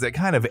 right, has that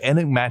kind of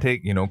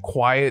enigmatic,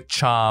 quiet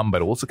charm,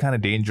 but also kind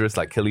of dangerous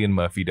like Cillian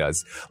Murphy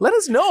does, let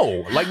us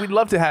know. Like, we'd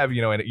love to have,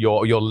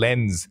 your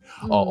lens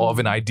of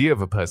an idea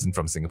of a person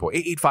from Singapore.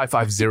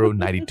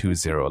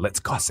 88550920.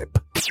 Let's gossip.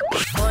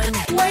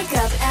 Wake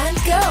up and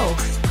go.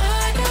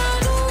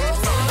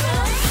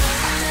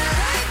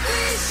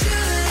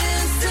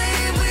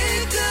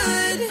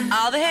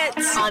 All the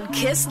hits on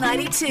Kiss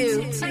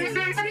 92.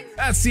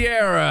 That's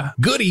Sierra.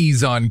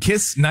 Goodies on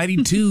Kiss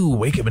 92.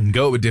 Wake up and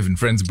go with different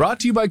friends. Brought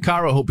to you by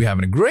Cara. Hope you're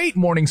having a great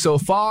morning so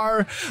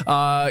far.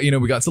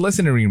 We got Celeste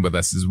and Irene with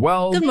us as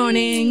well. Good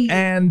morning.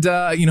 And,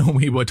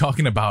 we were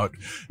talking about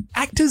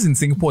actors in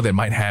Singapore that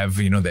might have,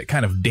 that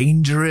kind of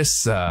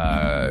dangerous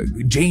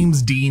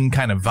James Dean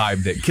kind of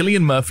vibe that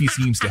Cillian Murphy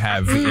seems to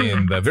have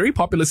in the very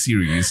popular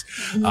series,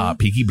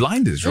 Peaky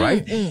Blinders,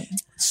 right?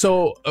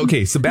 So,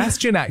 okay,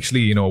 Sebastian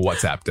actually,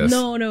 WhatsApped us.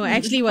 No,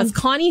 actually it was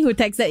Connie who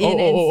texted in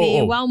and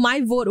said, well,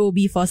 my vote will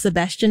be for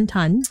Sebastian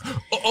Tan.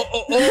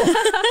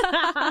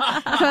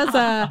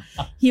 Because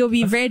he'll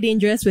be very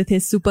dangerous with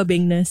his super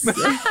bigness.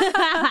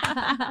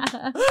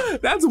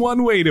 That's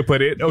one way to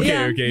put it.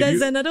 Okay. There's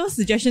another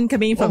suggestion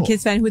coming from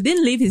Kiss fan who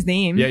didn't leave his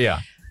name.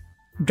 Yeah.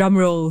 Drum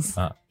rolls.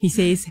 He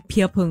says,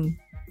 Pia Peng.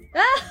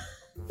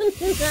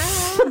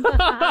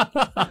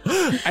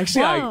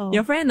 Actually,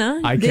 your friend,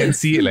 I can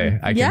see it.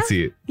 I can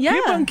see it. Yeah.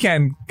 People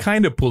can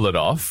kind of pull it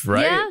off,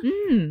 right?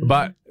 Yeah.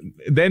 But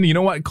then you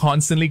know what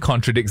constantly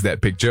contradicts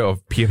that picture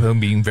of people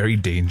being very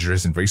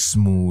dangerous and very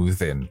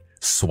smooth and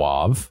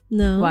suave?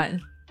 No. What?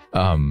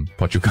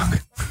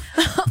 Phua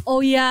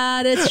Oh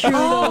yeah, that's true.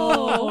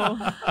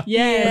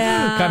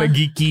 Yeah. Kind of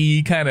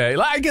geeky,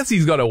 I guess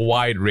he's got a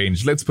wide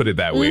range. Let's put it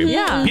that way.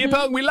 Yeah. Pia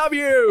Peng, we love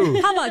you.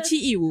 How about Chi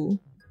Yu?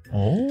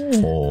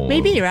 Oh.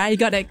 Maybe, right? You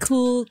got that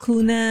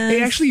coolness.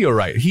 Hey, actually, you're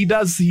right. He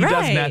does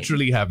Right.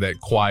 naturally have that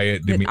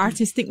quiet, that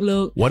artistic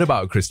look. What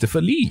about Christopher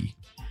Lee?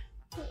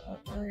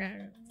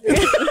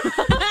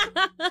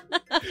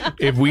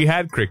 If we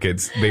had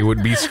crickets, they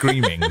would be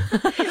screaming.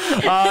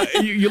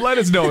 You let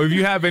us know if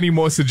you have any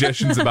more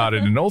suggestions about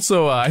it. And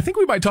also, I think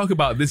we might talk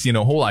about this,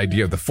 whole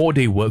idea of the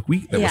 4-day work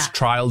week that was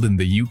trialed in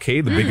the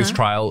UK, the biggest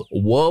trial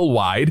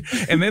worldwide.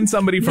 And then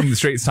somebody from the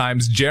Straits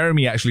Times,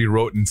 Jeremy, actually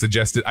wrote and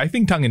suggested, I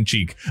think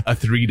tongue-in-cheek, a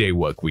 3-day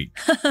work week.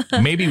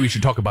 Maybe we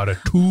should talk about a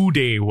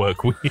 2-day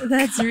work week.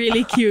 That's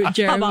really cute,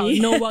 Jeremy. How about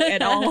no work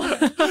at all?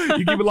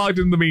 You keep it locked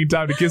in the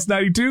meantime to Kiss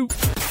 92.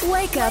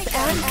 Wake up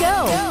and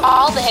go.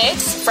 All the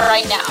hits for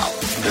right now.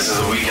 This is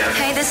the weekend.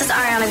 Hey, this is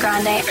Ariana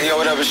Grande. Hey, yo,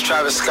 what up? It's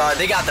Travis Scott.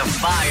 They got the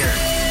fire.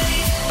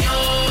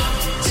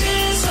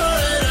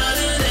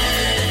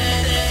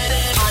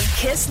 On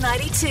Kiss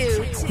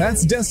 92.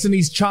 That's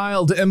Destiny's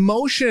Child,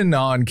 Emotion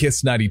on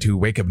Kiss 92.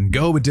 Wake up and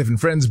go with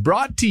different friends.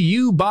 Brought to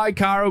you by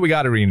Cara. We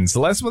got Irene and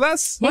Celeste with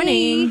us.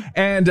 Morning.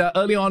 And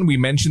early on, we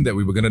mentioned that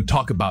we were going to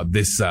talk about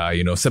this,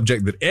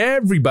 subject that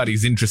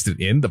everybody's interested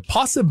in, the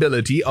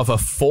possibility of a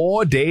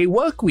 4-day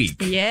work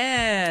week.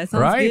 Yeah,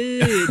 sounds Right?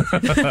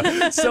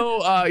 good. So,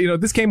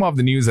 this came off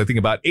the news, I think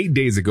about 8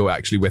 days ago,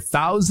 actually, where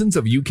thousands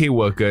of UK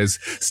workers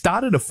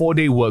started a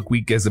 4-day work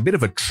week as a bit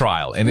of a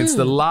trial, and it's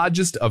the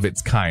largest of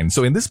its kind.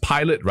 So in this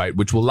pilot, right,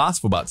 which will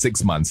last for about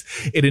 6 months,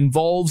 it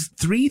involves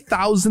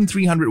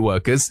 3,300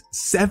 workers,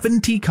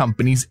 70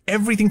 companies,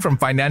 everything from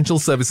financial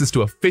services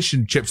to a fish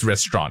and chips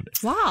restaurant.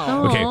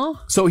 Wow. Okay,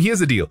 so here's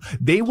the deal.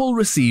 They will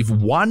receive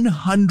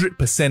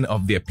 100%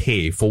 of their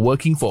pay for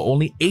working for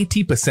only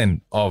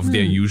 80% of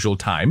their usual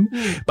time.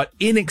 But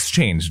in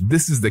exchange,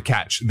 this is the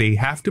catch, they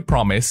have to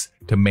promise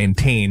to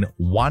maintain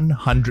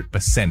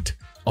 100%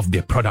 of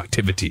their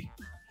productivity.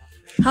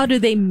 How do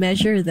they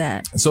measure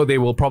that? So they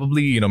will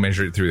probably,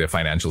 measure it through their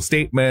financial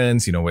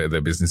statements, whether their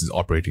business is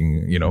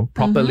operating,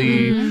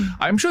 properly.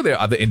 I'm sure there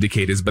are other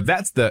indicators, but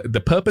that's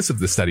the purpose of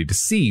the study, to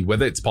see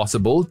whether it's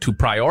possible to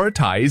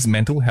prioritize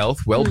mental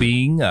health,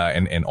 well-being,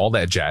 and all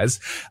that jazz,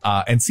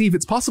 and see if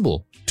it's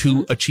possible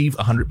to achieve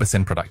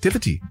 100%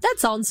 productivity. That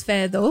sounds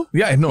fair though.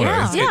 Yeah, no,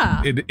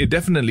 Yeah. it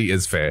definitely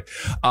is fair.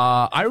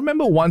 I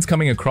remember once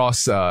coming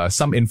across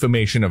some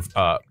information of,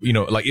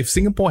 like if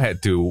Singapore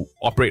had to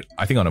operate,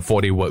 I think on a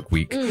 4-day work week,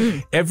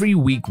 every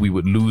week we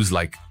would lose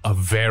like a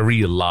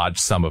very large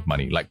sum of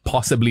money, like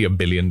possibly $1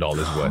 billion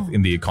worth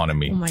in the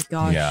economy. Oh my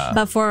gosh. Yeah.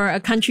 But for a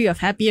country of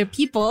happier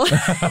people,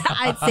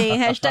 I'd say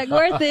hashtag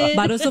worth it.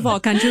 But also for a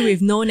country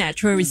with no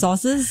natural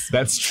resources.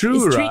 That's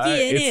true, It's right?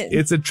 tricky, isn't it?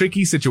 It's a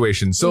tricky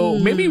situation. So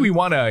maybe we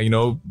want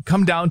to,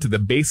 come down to the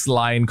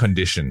baseline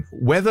condition,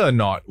 whether or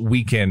not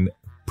we can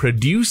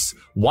produce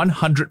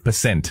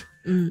 100%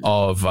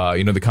 of,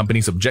 the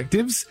company's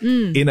objectives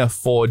in a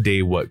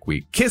 4-day work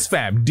week. Kiss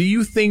fam, do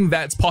you think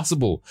that's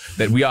possible?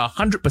 That we are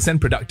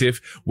 100%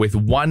 productive with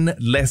one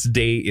less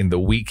day in the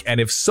week? And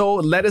if so,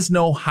 let us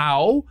know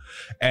how.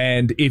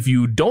 And if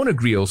you don't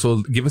agree,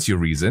 also give us your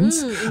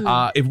reasons.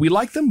 If we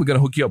like them, we're going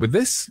to hook you up with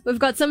this. We've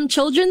got some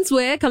children's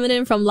wear coming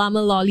in from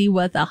Llama Lolly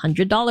worth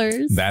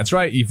 $100. That's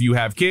right. If you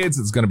have kids,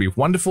 it's going to be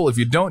wonderful. If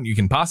you don't, you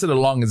can pass it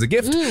along as a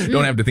gift.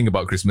 Don't have to think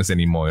about Christmas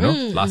anymore,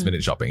 last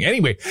minute shopping.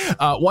 Anyway,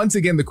 once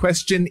again, the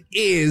question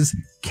is,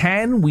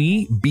 can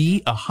we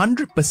be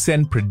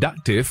 100%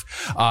 productive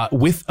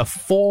with a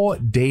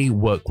 4-day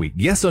work week?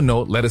 Yes or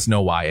no? Let us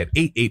know why at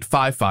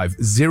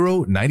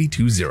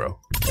 88550920.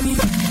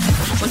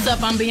 What's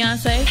up? I'm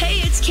Beyonce. Hey,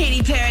 it's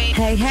Katy Perry.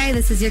 Hey,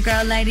 this is your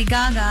girl Lady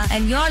Gaga,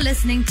 and you're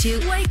listening to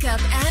Wake Up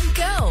and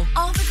Go.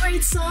 All the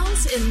great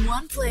songs in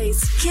one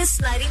place. Kiss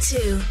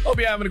 92. Hope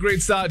you're having a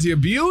great start to your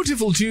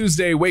beautiful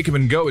Tuesday. Wake Up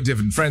and Go with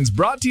different friends.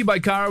 Brought to you by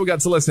Cara. We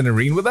got Celeste and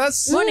Irene with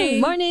us.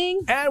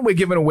 Morning. And we're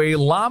giving away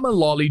Llama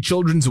Lolly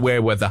children's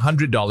wear worth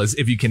 $100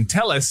 if you can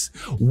tell us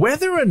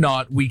whether or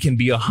not we can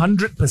be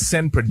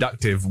 100%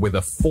 productive with a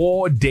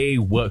 4-day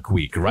work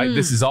week, right?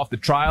 This is off the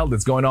trial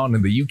that's going on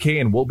in the UK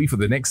and will be for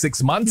the next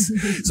 6 months.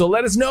 So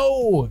let us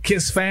know,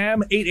 Kiss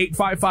fam,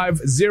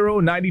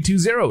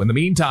 88550920. In the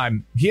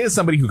meantime, here's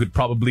somebody who could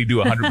probably do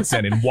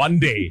 100% in one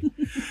day.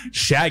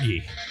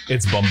 Shaggy.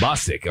 It's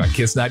Bombastic on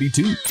Kiss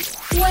 92.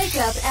 Wake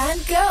up and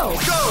go.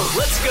 Go,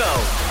 let's go.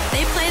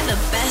 They play the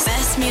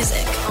best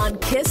music on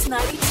Kiss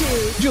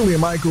 92. Julia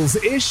Michaels,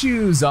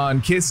 Issues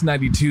on Kiss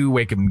 92.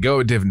 Wake Up and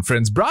Go, different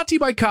friends. Brought to you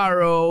by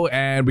Caro.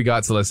 And we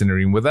got Celeste and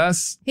Irene with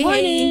us.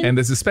 Morning. And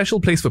there's a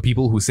special place for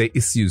people who say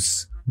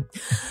issues.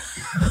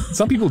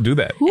 Some people do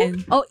that.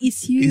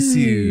 Issues.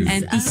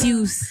 And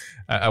issues.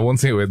 I won't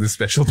say where this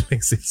special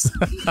place is.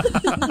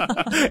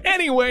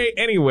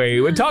 Anyway,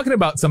 we're talking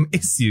about some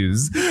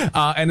issues,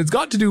 and it's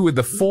got to do with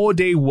the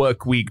 4-day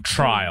work week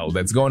trial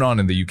that's going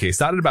on in the UK.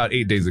 Started about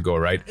 8 days ago,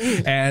 right?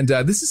 And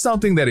this is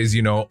something that is,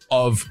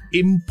 of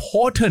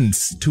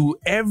importance to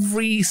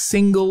every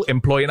single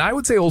employee, and I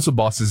would say also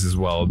bosses as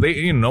well.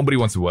 They, nobody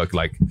wants to work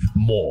like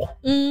more,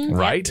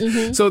 right?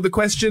 So the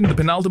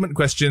penultimate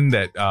question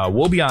that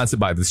will be answered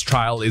by this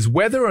trial is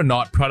whether or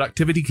not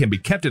productivity can be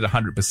kept at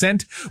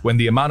 100% when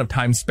the amount of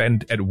time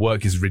spent at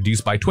work is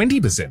reduced by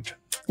 20%.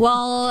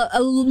 Well,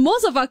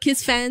 most of our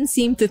Kiss fans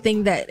seem to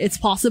think that it's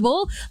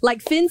possible.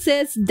 Like Finn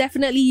says,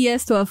 definitely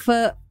yes to a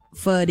fur day.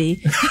 4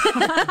 day.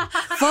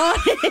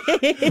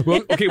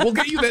 Well, okay, we'll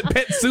get you that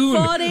pet soon.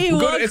 4-day we'll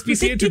go to work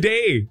SPCA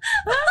today.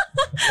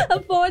 A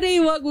 4-day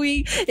work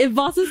week if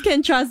bosses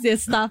can trust their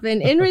staff, and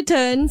in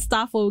return,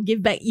 staff will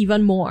give back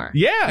even more.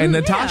 Yeah, and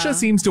Natasha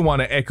seems to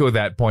want to echo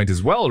that point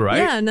as well, right?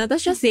 Yeah,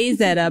 Natasha says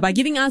that by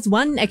giving us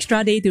one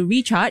extra day to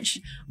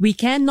recharge, we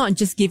can not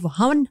just give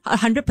 100%,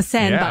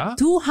 but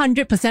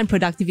 200%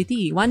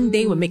 productivity. One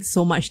day will make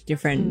so much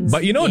difference.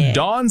 But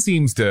Dawn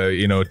seems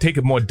to, take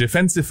a more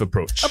defensive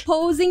approach.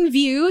 Opposing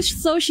view.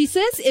 So she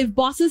says if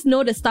bosses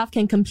know the staff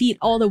can complete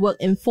all the work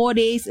in 4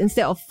 days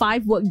instead of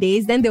 5 work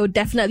days, then they will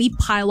definitely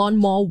pile on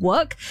more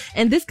work.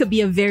 And this could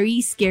be a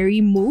very scary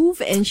move.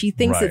 And she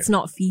thinks it's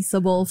not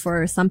feasible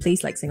for some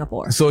place like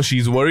Singapore. So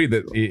she's worried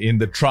that in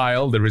the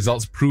trial, the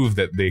results prove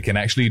that they can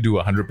actually do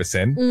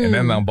 100%. And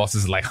then our boss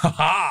is like,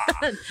 ha!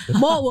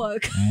 More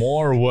work.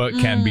 More work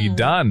can be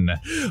done.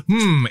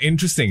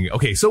 Interesting.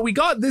 Okay, so we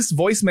got this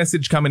voice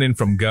message coming in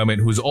from Gurmit,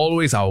 who's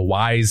always our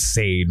wise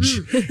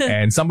sage.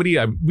 And somebody,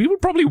 we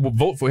would probably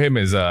vote for him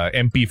as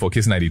MP for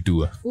Kiss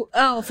 92.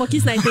 Oh, for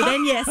Kiss 92,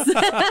 then yes.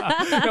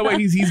 No, but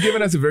he's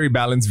given us a very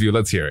balanced view.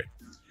 Let's hear it.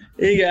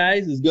 Hey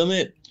guys, it's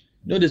Gurmit.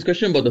 This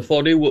question about the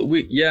 4-day work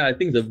week, I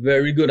think it's a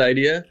very good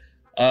idea.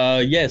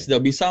 Yes,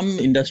 there'll be some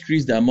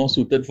industries that are more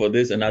suited for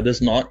this and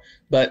others not.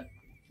 But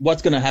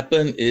what's going to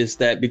happen is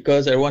that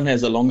because everyone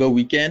has a longer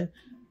weekend,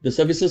 the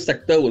services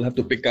sector will have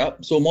to pick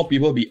up. So more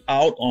people will be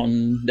out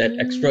on that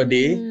extra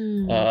day,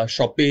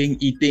 shopping,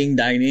 eating,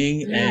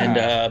 dining,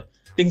 and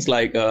things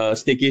like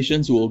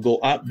staycations will go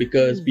up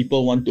because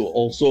people want to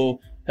also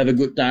have a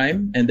good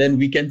time. And then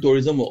weekend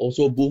tourism will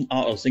also boom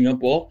out of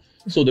Singapore.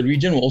 So the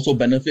region will also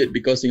benefit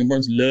because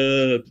Singaporeans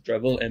love to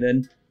travel. And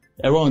then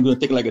everyone is going to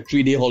take like a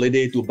 3-day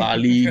holiday to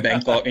Bali,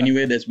 Bangkok,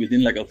 anywhere that's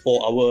within like a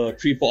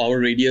 3-4 hour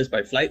radius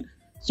by flight.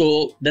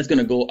 So that's going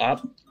to go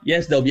up.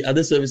 Yes, there'll be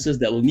other services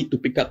that will need to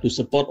pick up to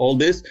support all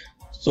this.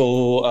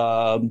 So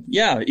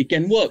it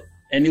can work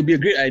and it'll be a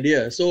great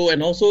idea. So,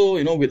 and also,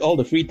 with all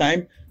the free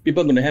time,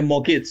 people are going to have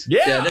more kids.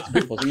 Yeah, that's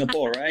good for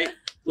Singapore, right?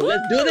 So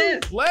let's do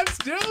this. Let's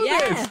do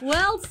this.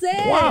 Well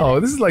said. Wow,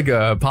 this is like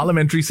a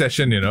parliamentary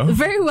session,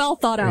 Very well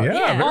thought out.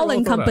 Yeah, all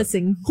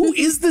encompassing. Who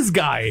is this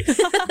guy?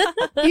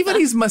 Even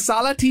his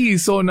masala tea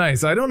is so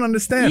nice. I don't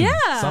understand.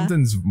 Yeah.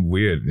 Something's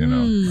weird,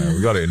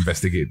 we got to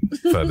investigate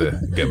further.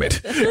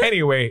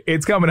 Anyway,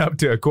 it's coming up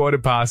to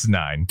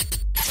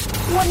 9:15.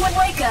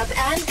 Wake up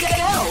and go.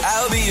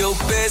 I'll be your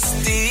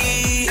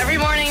bestie. Every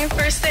morning,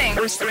 first thing.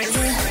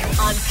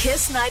 On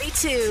Kiss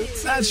 92.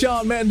 That's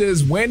Shawn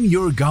Mendes, When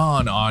You're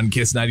Gone on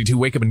Kiss 92.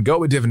 Wake up and go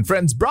with different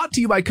friends. Brought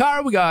to you by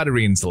Car. We got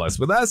Irene Celeste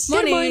with us.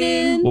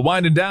 Morning. We're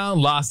winding down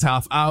last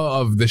half hour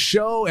of the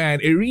show,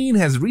 and Irene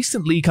has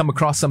recently come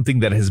across something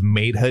that has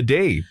made her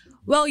day.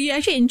 Well, you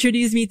actually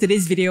introduced me to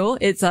this video.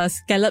 It's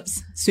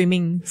scallops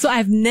swimming. So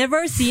I've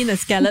never seen a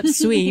scallop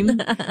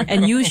swim,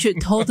 and you should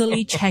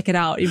totally check it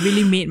out. It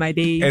really made my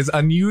day. As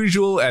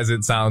unusual as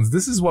it sounds,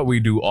 this is what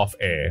we do off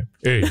air.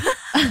 Hey,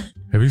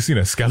 have you seen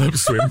a scallop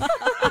swim?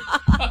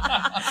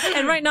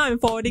 And right now I'm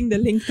forwarding the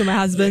link to my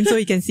husband so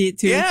he can see it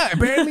too. Yeah,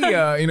 apparently,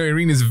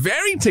 Irene is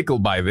very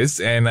tickled by this,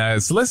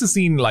 and Celeste has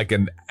seen like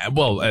a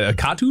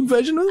cartoon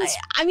version of this.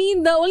 I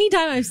mean, the only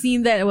time I've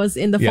seen that was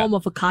in the form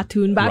of a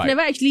cartoon, but I've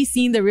never actually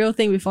seen the real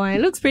thing before, and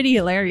it looks pretty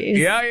hilarious.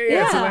 Yeah,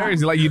 it's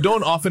hilarious. Like, you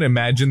don't often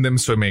imagine them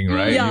swimming,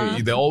 right? Yeah.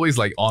 They're always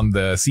like on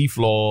the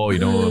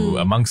seafloor,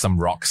 among some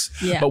rocks.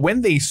 Yeah. But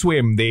when they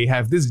swim, they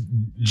have this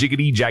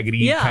jiggity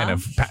jaggedy kind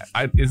of.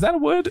 Is that a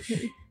word?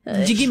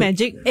 Jiggy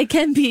magic. It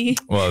can be.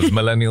 Well, it's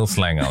millennial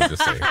slang, I'll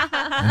just say.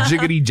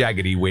 Jiggity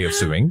jaggedy way of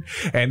swimming.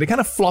 And they kind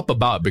of flop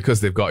about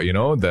because they've got,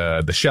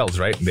 the shells,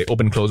 right? They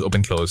open, close,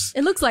 open, close.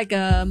 It looks like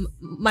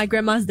my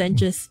grandma's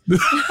dentures.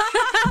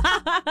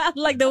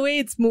 Like the way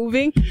it's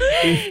moving.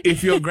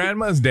 If your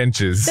grandma's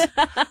dentures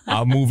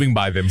are moving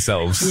by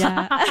themselves,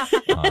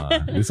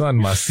 this one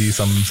must see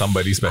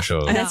somebody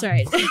special. That's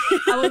right.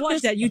 I will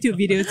watch that YouTube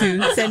video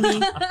too. Send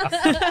me.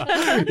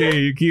 Hey,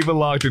 you keep it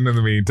locked in the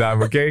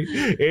meantime, okay?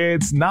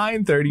 It's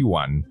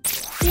 9:31.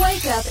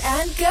 Wake up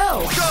and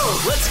go.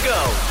 Let's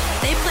go.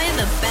 They play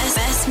the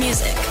best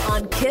music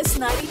on Kiss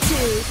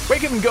 92.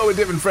 Wake up and go with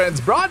different friends.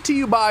 Brought to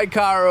you by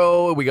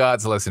Caro. We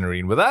got Celeste and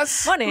Irene with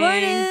us. Morning.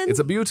 It's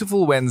a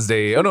beautiful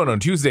Wednesday. Oh, no,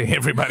 Tuesday,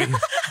 everybody.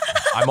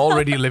 I'm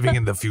already living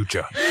in the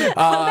future.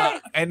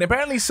 And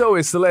apparently so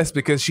is Celeste,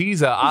 because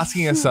she's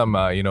asking us some,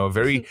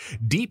 very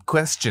deep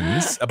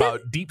questions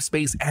about deep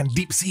space and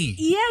deep sea.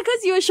 Yeah,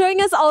 because you were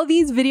showing us all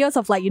these videos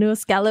of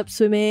scallop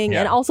swimming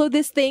and also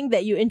this thing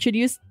that you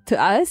introduced to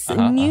us,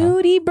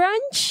 nudie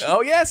brunch.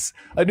 Oh, yes.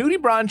 A nudie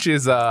brunch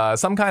is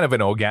some kind of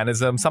an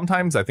organism.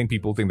 Sometimes I think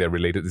people think they're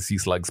related to sea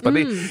slugs, but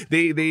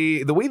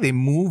the way they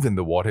move in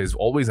the water is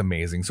always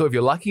amazing. So if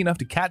you're lucky enough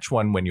to catch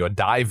one when you're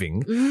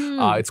diving,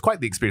 it's quite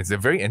the experience. They're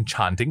very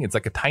enchanting. It's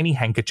like a tiny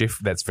handkerchief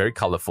that's very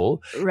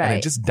colorful. Right. And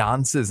it just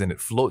dances and it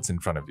floats in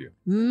front of you.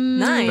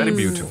 Nice. Very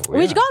beautiful.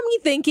 Which got me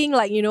thinking,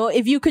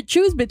 if you could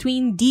choose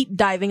between deep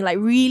diving, like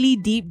really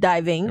deep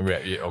diving,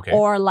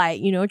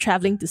 or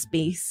traveling to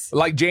space.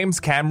 Like James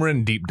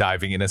Cameron deep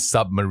diving in a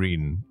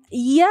submarine.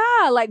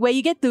 Yeah, like where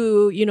you get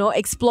to,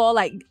 explore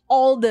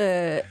all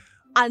the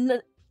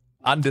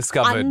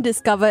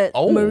undiscovered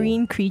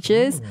marine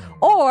creatures.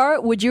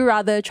 Or would you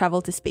rather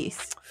travel to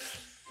space?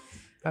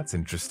 That's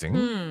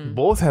interesting.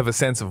 Both have a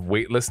sense of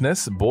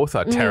weightlessness. Both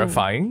are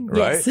terrifying,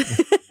 right?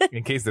 Yes.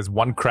 In case there's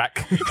one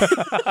crack.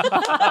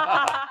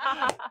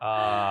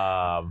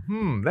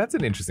 That's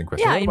an interesting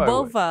question. Yeah, in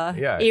both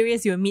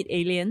areas you'll meet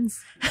aliens.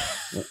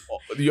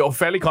 You're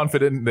fairly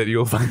confident that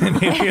you'll find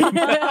an alien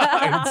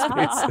in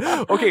space.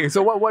 Okay,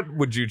 so what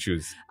would you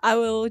choose? I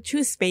will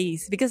choose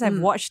space because I've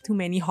watched too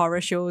many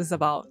horror shows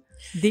about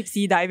deep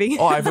sea diving.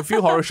 I have a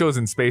few horror shows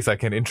in space I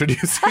can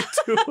introduce you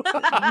to.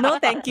 No,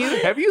 thank you.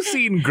 Have you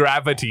seen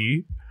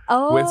Gravity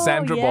with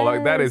Sandra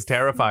Bullock? That is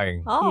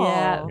terrifying. Oh,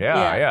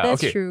 yeah.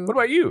 That's okay. true. What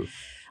about you?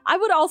 I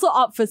would also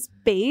opt for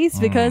space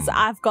because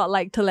I've got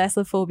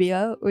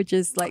thalassophobia, which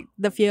is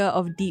the fear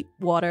of deep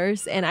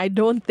waters, and I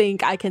don't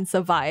think I can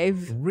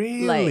survive.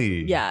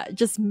 Really?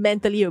 Just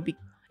mentally it'll be.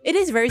 It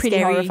is very pretty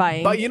scary.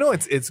 horrifying. But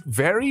it's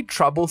very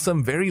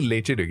troublesome, very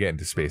later to get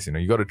into space.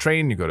 You got to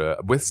train, you got to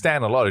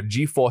withstand a lot of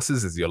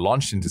G-forces as you're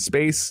launched into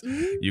space.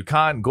 You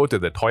can't go to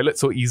the toilet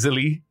so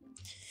easily.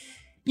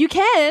 You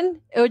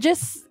can. It will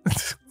just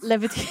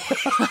levitate.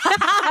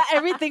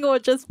 Everything will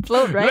just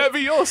float, right?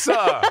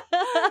 Leviosa!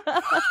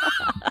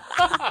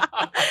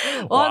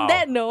 On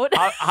that note.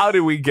 How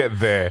do we get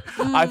there?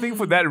 I think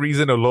for that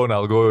reason alone,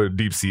 I'll go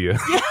deep sea.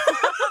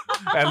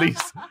 At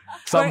least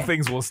some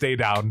things will stay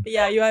down.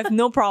 Yeah, you have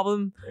no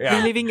problem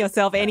relieving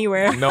yourself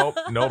anywhere. No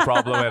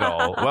problem at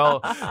all.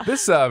 Well,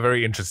 this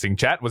very interesting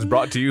chat was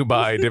brought to you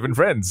by different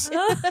friends.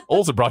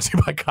 Also brought to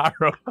you by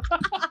Caro.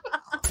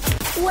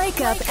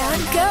 Wake up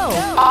and go.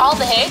 All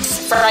the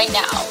hits for right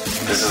now.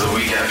 This is a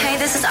weekend. Hey,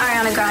 this is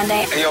Ariana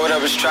Grande. Hey, yo, what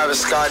up? It's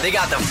Travis Scott. They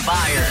got the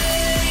fire.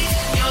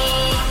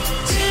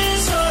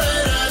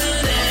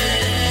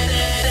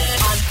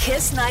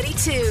 Kiss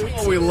 92.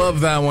 Oh, we love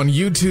that one.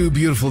 You too,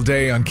 beautiful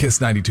day on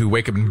Kiss 92.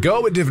 Wake up and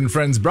go with different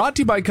friends. Brought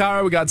to you by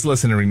Cara. We got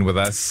Celeste and Irene with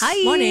us.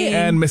 Hi. Morning.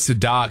 And Mr.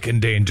 Dark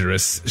and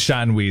Dangerous,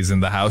 Shanwi's in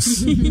the house.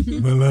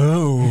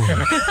 Hello.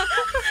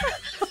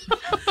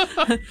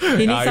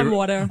 He needs some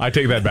water. I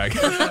take that back.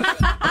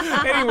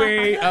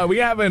 Anyway,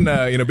 we're having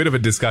a bit of a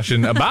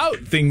discussion about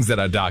things that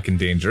are dark and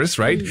dangerous,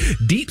 right?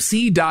 Deep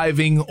sea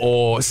diving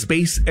or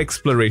space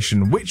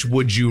exploration. Which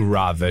would you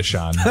rather,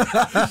 Sean?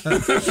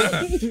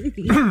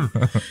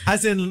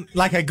 As in,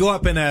 like, I go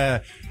up in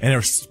a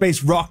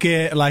space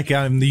rocket, like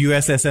the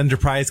USS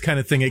Enterprise kind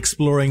of thing,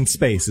 exploring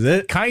space, is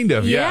it? Kind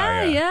of,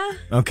 yeah.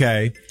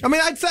 Okay. I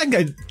mean, I think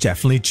I'd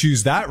definitely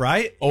choose that,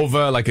 right?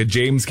 Over like a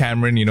James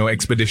Cameron,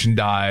 expedition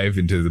dive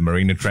into the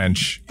Mariana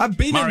Trench. I've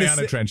been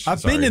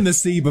in the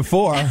sea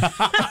before.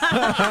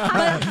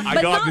 I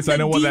got this. I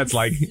know what that's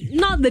like.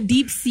 Not the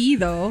deep sea,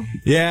 though.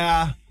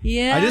 Yeah.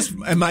 Yeah. I just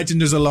imagine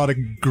there's a lot of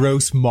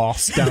gross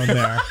moss down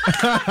there.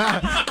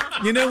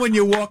 When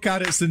you walk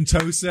out at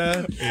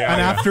Sentosa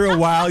and after a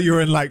while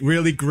you're in like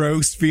really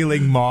gross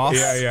feeling moss.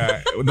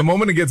 Yeah. The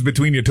moment it gets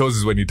between your toes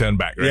is when you turn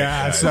back, right?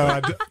 Yeah,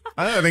 so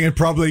I don't think I'd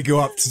probably go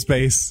up to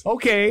space.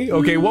 Okay.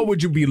 What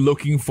would you be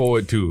looking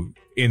forward to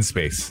in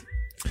space?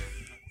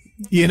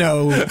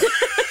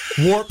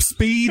 Warp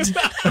speed.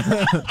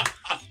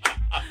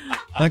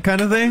 That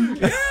kind of thing.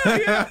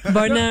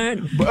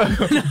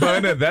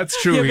 Bernard,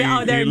 that's true. He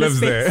lives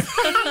there.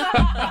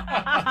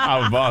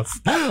 Our boss.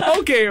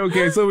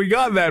 Okay. So we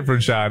got that from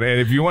Sean.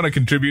 And if you want to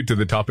contribute to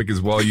the topic as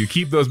well, you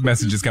keep those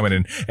messages coming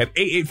in at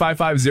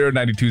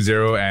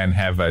 88550920 and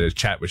have a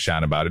chat with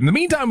Sean about it. In the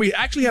meantime, we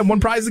actually have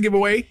one prize to give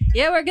away.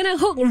 Yeah, we're going to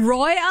hook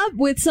Roy up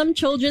with some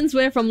children's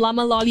wear from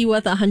Llama Lolly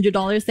worth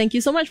 $100. Thank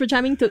you so much for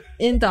chiming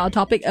into our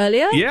topic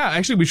earlier. Yeah,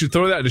 actually, we should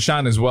throw that to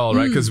Sean as well,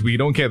 right? Because we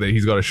don't care that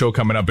he's got a show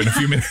coming up in a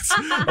few minutes.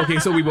 Okay,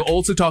 so we were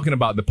also talking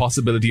about the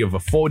possibility of a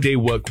 4-day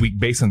work week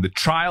based on the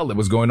trial that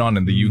was going on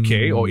in the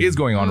UK, or is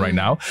going on right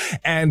now.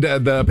 And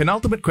the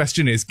penultimate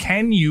question is,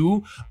 can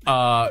you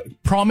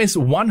promise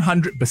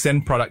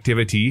 100%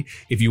 productivity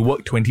if you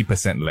work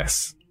 20%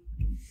 less?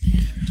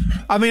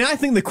 I mean, I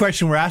think the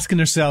question we're asking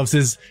ourselves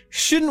is,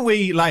 shouldn't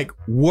we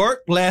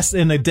work less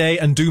in a day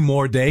and do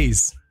more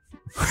days?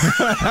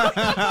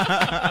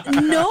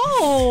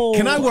 No.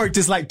 Can I work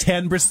just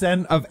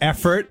 10% of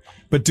effort,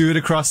 but do it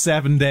across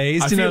 7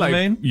 days? Do you know what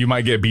I mean? You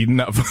might get beaten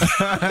up. What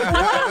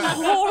a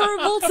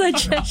horrible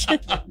suggestion.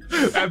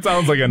 That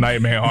sounds like a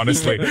nightmare,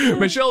 honestly.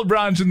 Michelle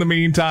Branch, in the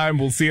meantime,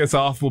 will see us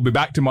off. We'll be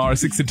back tomorrow,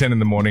 6 to 10 in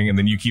the morning, and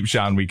then you keep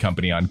Sean Wee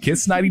company on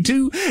Kiss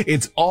 92.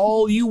 It's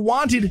all you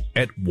wanted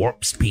at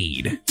warp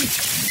speed.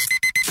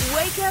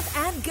 Wake up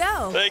and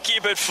go. They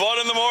keep it fun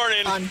in the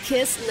morning. On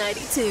Kiss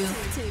 92.